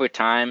then over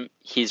time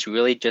he's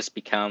really just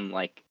become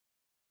like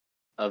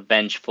a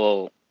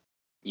vengeful,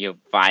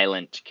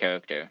 violent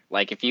character.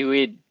 Like if you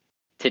read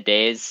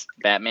today's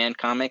Batman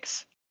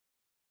comics,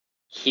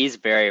 he's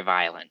very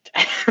violent.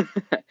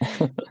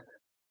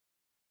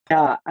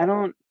 Yeah, I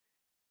don't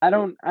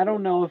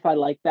know if I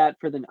like that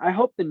for the. I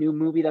hope the new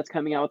movie that's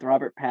coming out with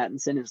Robert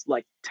Pattinson is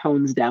like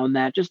tones down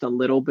that just a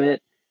little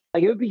bit.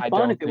 Like it would be I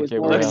fun don't if it think was it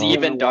more will. Looks neo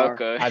even noir.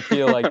 darker. I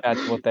feel like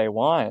that's what they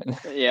want.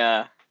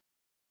 Yeah.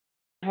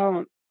 I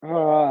don't.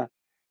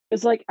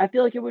 It's like I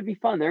feel like it would be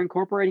fun. They're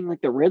incorporating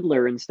like the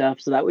Riddler and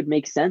stuff, so that would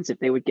make sense if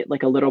they would get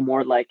like a little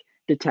more like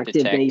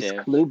detective based,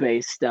 Detective. clue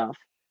based stuff.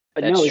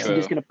 But That's no, is he true.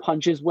 just gonna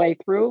punch his way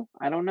through?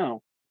 I don't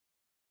know.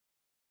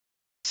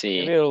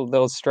 See, Maybe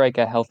they'll strike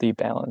a healthy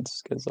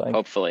balance because like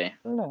hopefully, I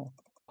don't know,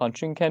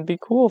 punching can be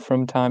cool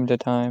from time to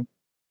time.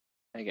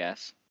 I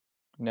guess.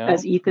 No,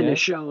 as Ethan Yeah? has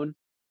shown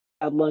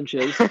at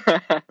lunches.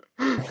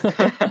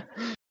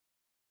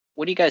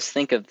 What do you guys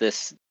think of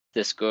this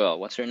girl?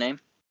 What's her name?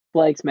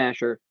 Flag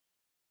Smasher.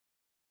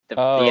 The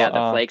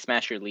Oh, Flag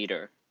Smasher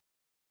leader.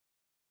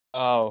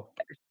 oh,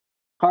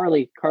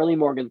 Carly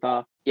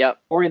Morgenthau. Yep.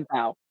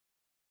 Morgenthau.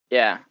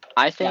 Yeah.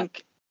 I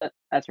think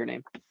That's her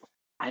name.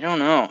 I don't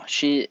know.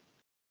 She's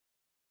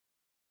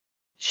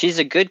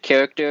a good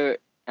character,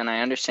 and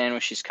I understand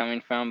where she's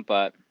coming from,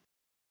 but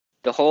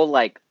the whole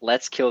like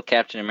let's kill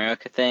Captain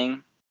America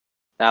thing,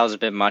 that was a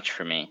bit much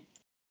for me.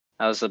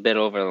 That was a bit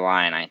over the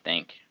line, I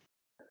think.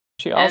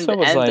 she also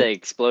was and like, the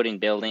exploding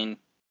building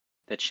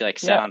that she like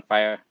set Yeah. on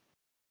fire.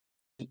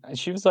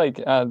 she was like,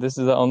 this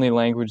is the only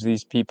language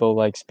these people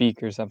like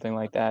speak or something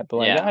like that. But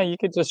like, Yeah. you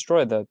could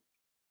destroy the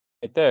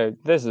right there.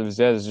 This is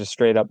just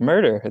straight up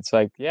murder. It's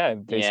like, yeah,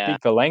 they Yeah.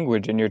 speak the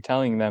language, and you're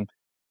telling them,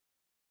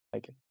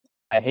 like,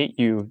 I hate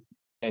you,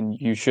 and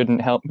you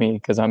shouldn't help me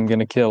because I'm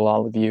gonna kill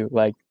all of you.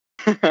 Like,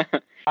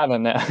 I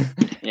don't know.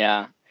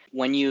 Yeah.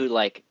 When you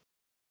like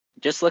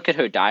just look at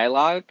her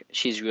dialogue,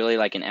 she's really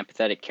like an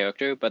empathetic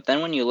character, but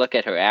then when you look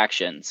at her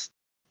actions,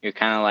 you're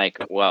kind of like,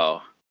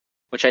 whoa.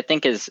 Which I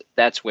think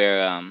that's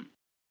where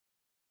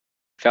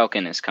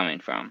Falcon is coming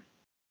from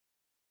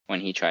when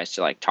he tries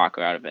to like talk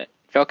her out of it.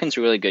 Falcon's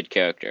a really good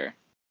character.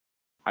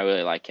 I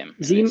really like him.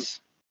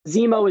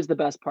 Zemo is the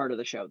best part of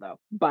the show, though,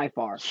 by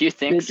far. You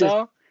think It's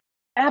so?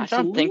 Absolutely.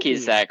 I don't think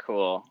he's that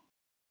cool.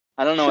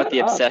 I don't know what Shut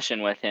the up.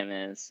 obsession with him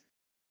is.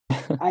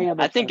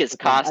 I think his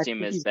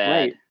costume is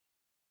bad. Great.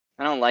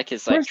 I don't like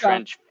his like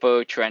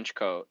fur trench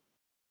coat.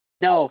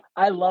 No,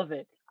 I love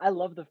it. I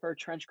love the fur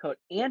trench coat,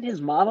 and his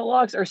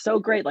monologues are so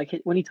great. Like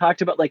when he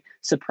talked about like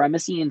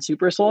supremacy and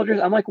super soldiers,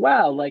 I'm like,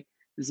 wow, like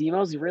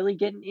Zemo's really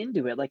getting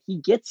into it. Like he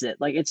gets it.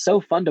 Like it's so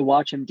fun to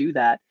watch him do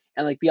that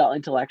and like be all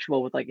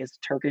intellectual with like his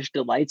Turkish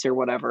delights or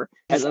whatever.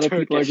 As other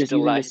people are just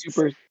using the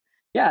super.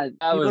 Yeah,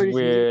 That was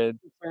weird.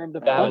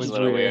 That was a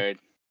little weird.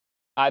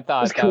 I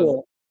thought was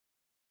cool.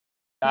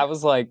 That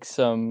was like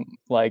some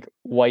like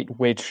white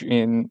witch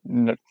in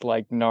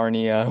like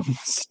Narnia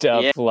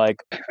stuff. Yeah.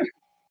 Like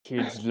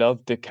kids love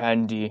the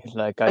candy.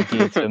 Like I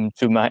gave them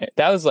to my.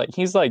 That was like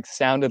he's like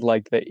sounded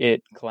like the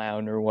It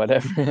clown or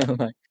whatever.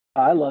 Like,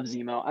 I love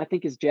Zemo. I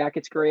think his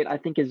jacket's great. I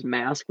think his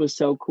mask was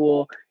so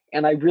cool,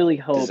 and I really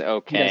hope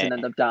he doesn't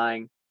end up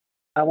dying.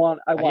 I want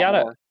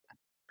more.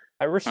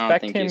 I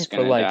respect him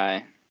for like.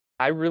 Die.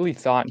 I really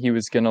thought he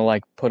was gonna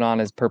like put on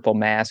his purple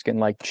mask and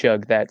like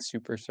chug that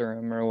super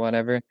serum or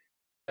whatever.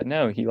 But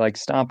no, he like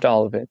stopped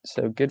all of it.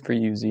 So good for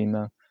you,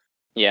 Zemo.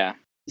 Yeah.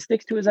 He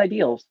sticks to his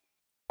ideals.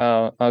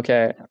 Oh,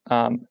 okay.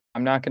 I'm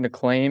not going to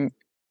claim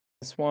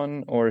this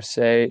one or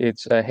say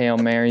it's a Hail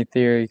Mary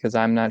theory because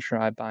I'm not sure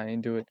I buy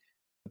into it.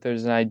 But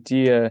there's an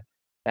idea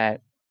that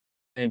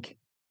I think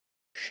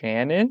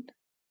Sharon,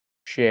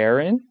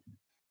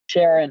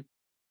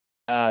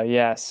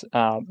 yes,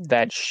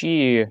 that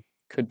she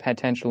could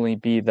potentially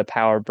be the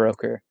power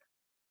broker.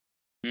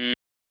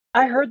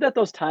 I heard that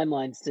those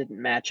timelines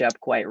didn't match up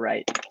quite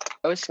right.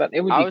 But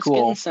it would be cool. I was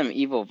getting some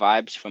evil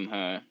vibes from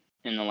her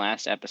in the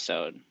last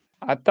episode.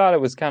 I thought it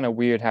was kind of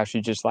weird how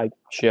she just like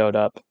showed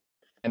up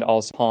and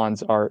all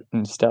Han's art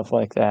and stuff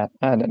like that.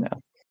 I don't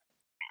know.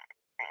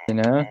 You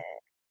know?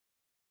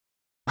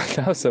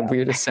 That was the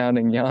weirdest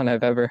sounding yawn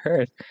I've ever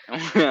heard.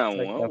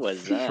 What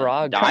was that?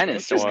 Frog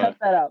dinosaur. Just cut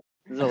that out.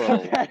 There's a little,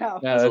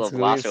 there's a little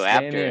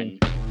velociraptor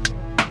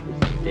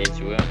in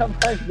Dave's room. Cut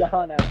my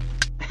yawn out.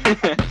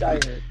 I'm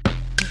tired.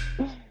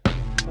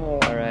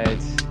 All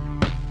right.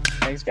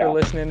 Thanks for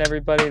listening,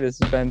 everybody. This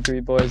has been Three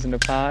Boys in a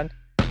Pod.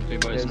 Three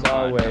Boys As in a Pod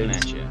always, coming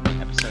at you.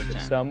 Episode 10.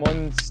 If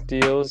someone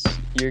steals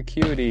your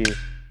cutie,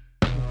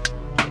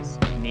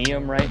 just knee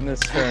them right in the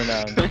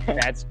sternum.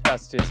 That's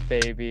justice,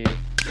 baby.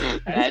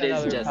 That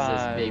is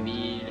justice,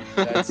 baby.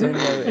 That's in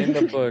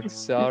the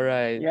books. All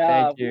right.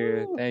 Yeah.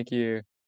 Thank you.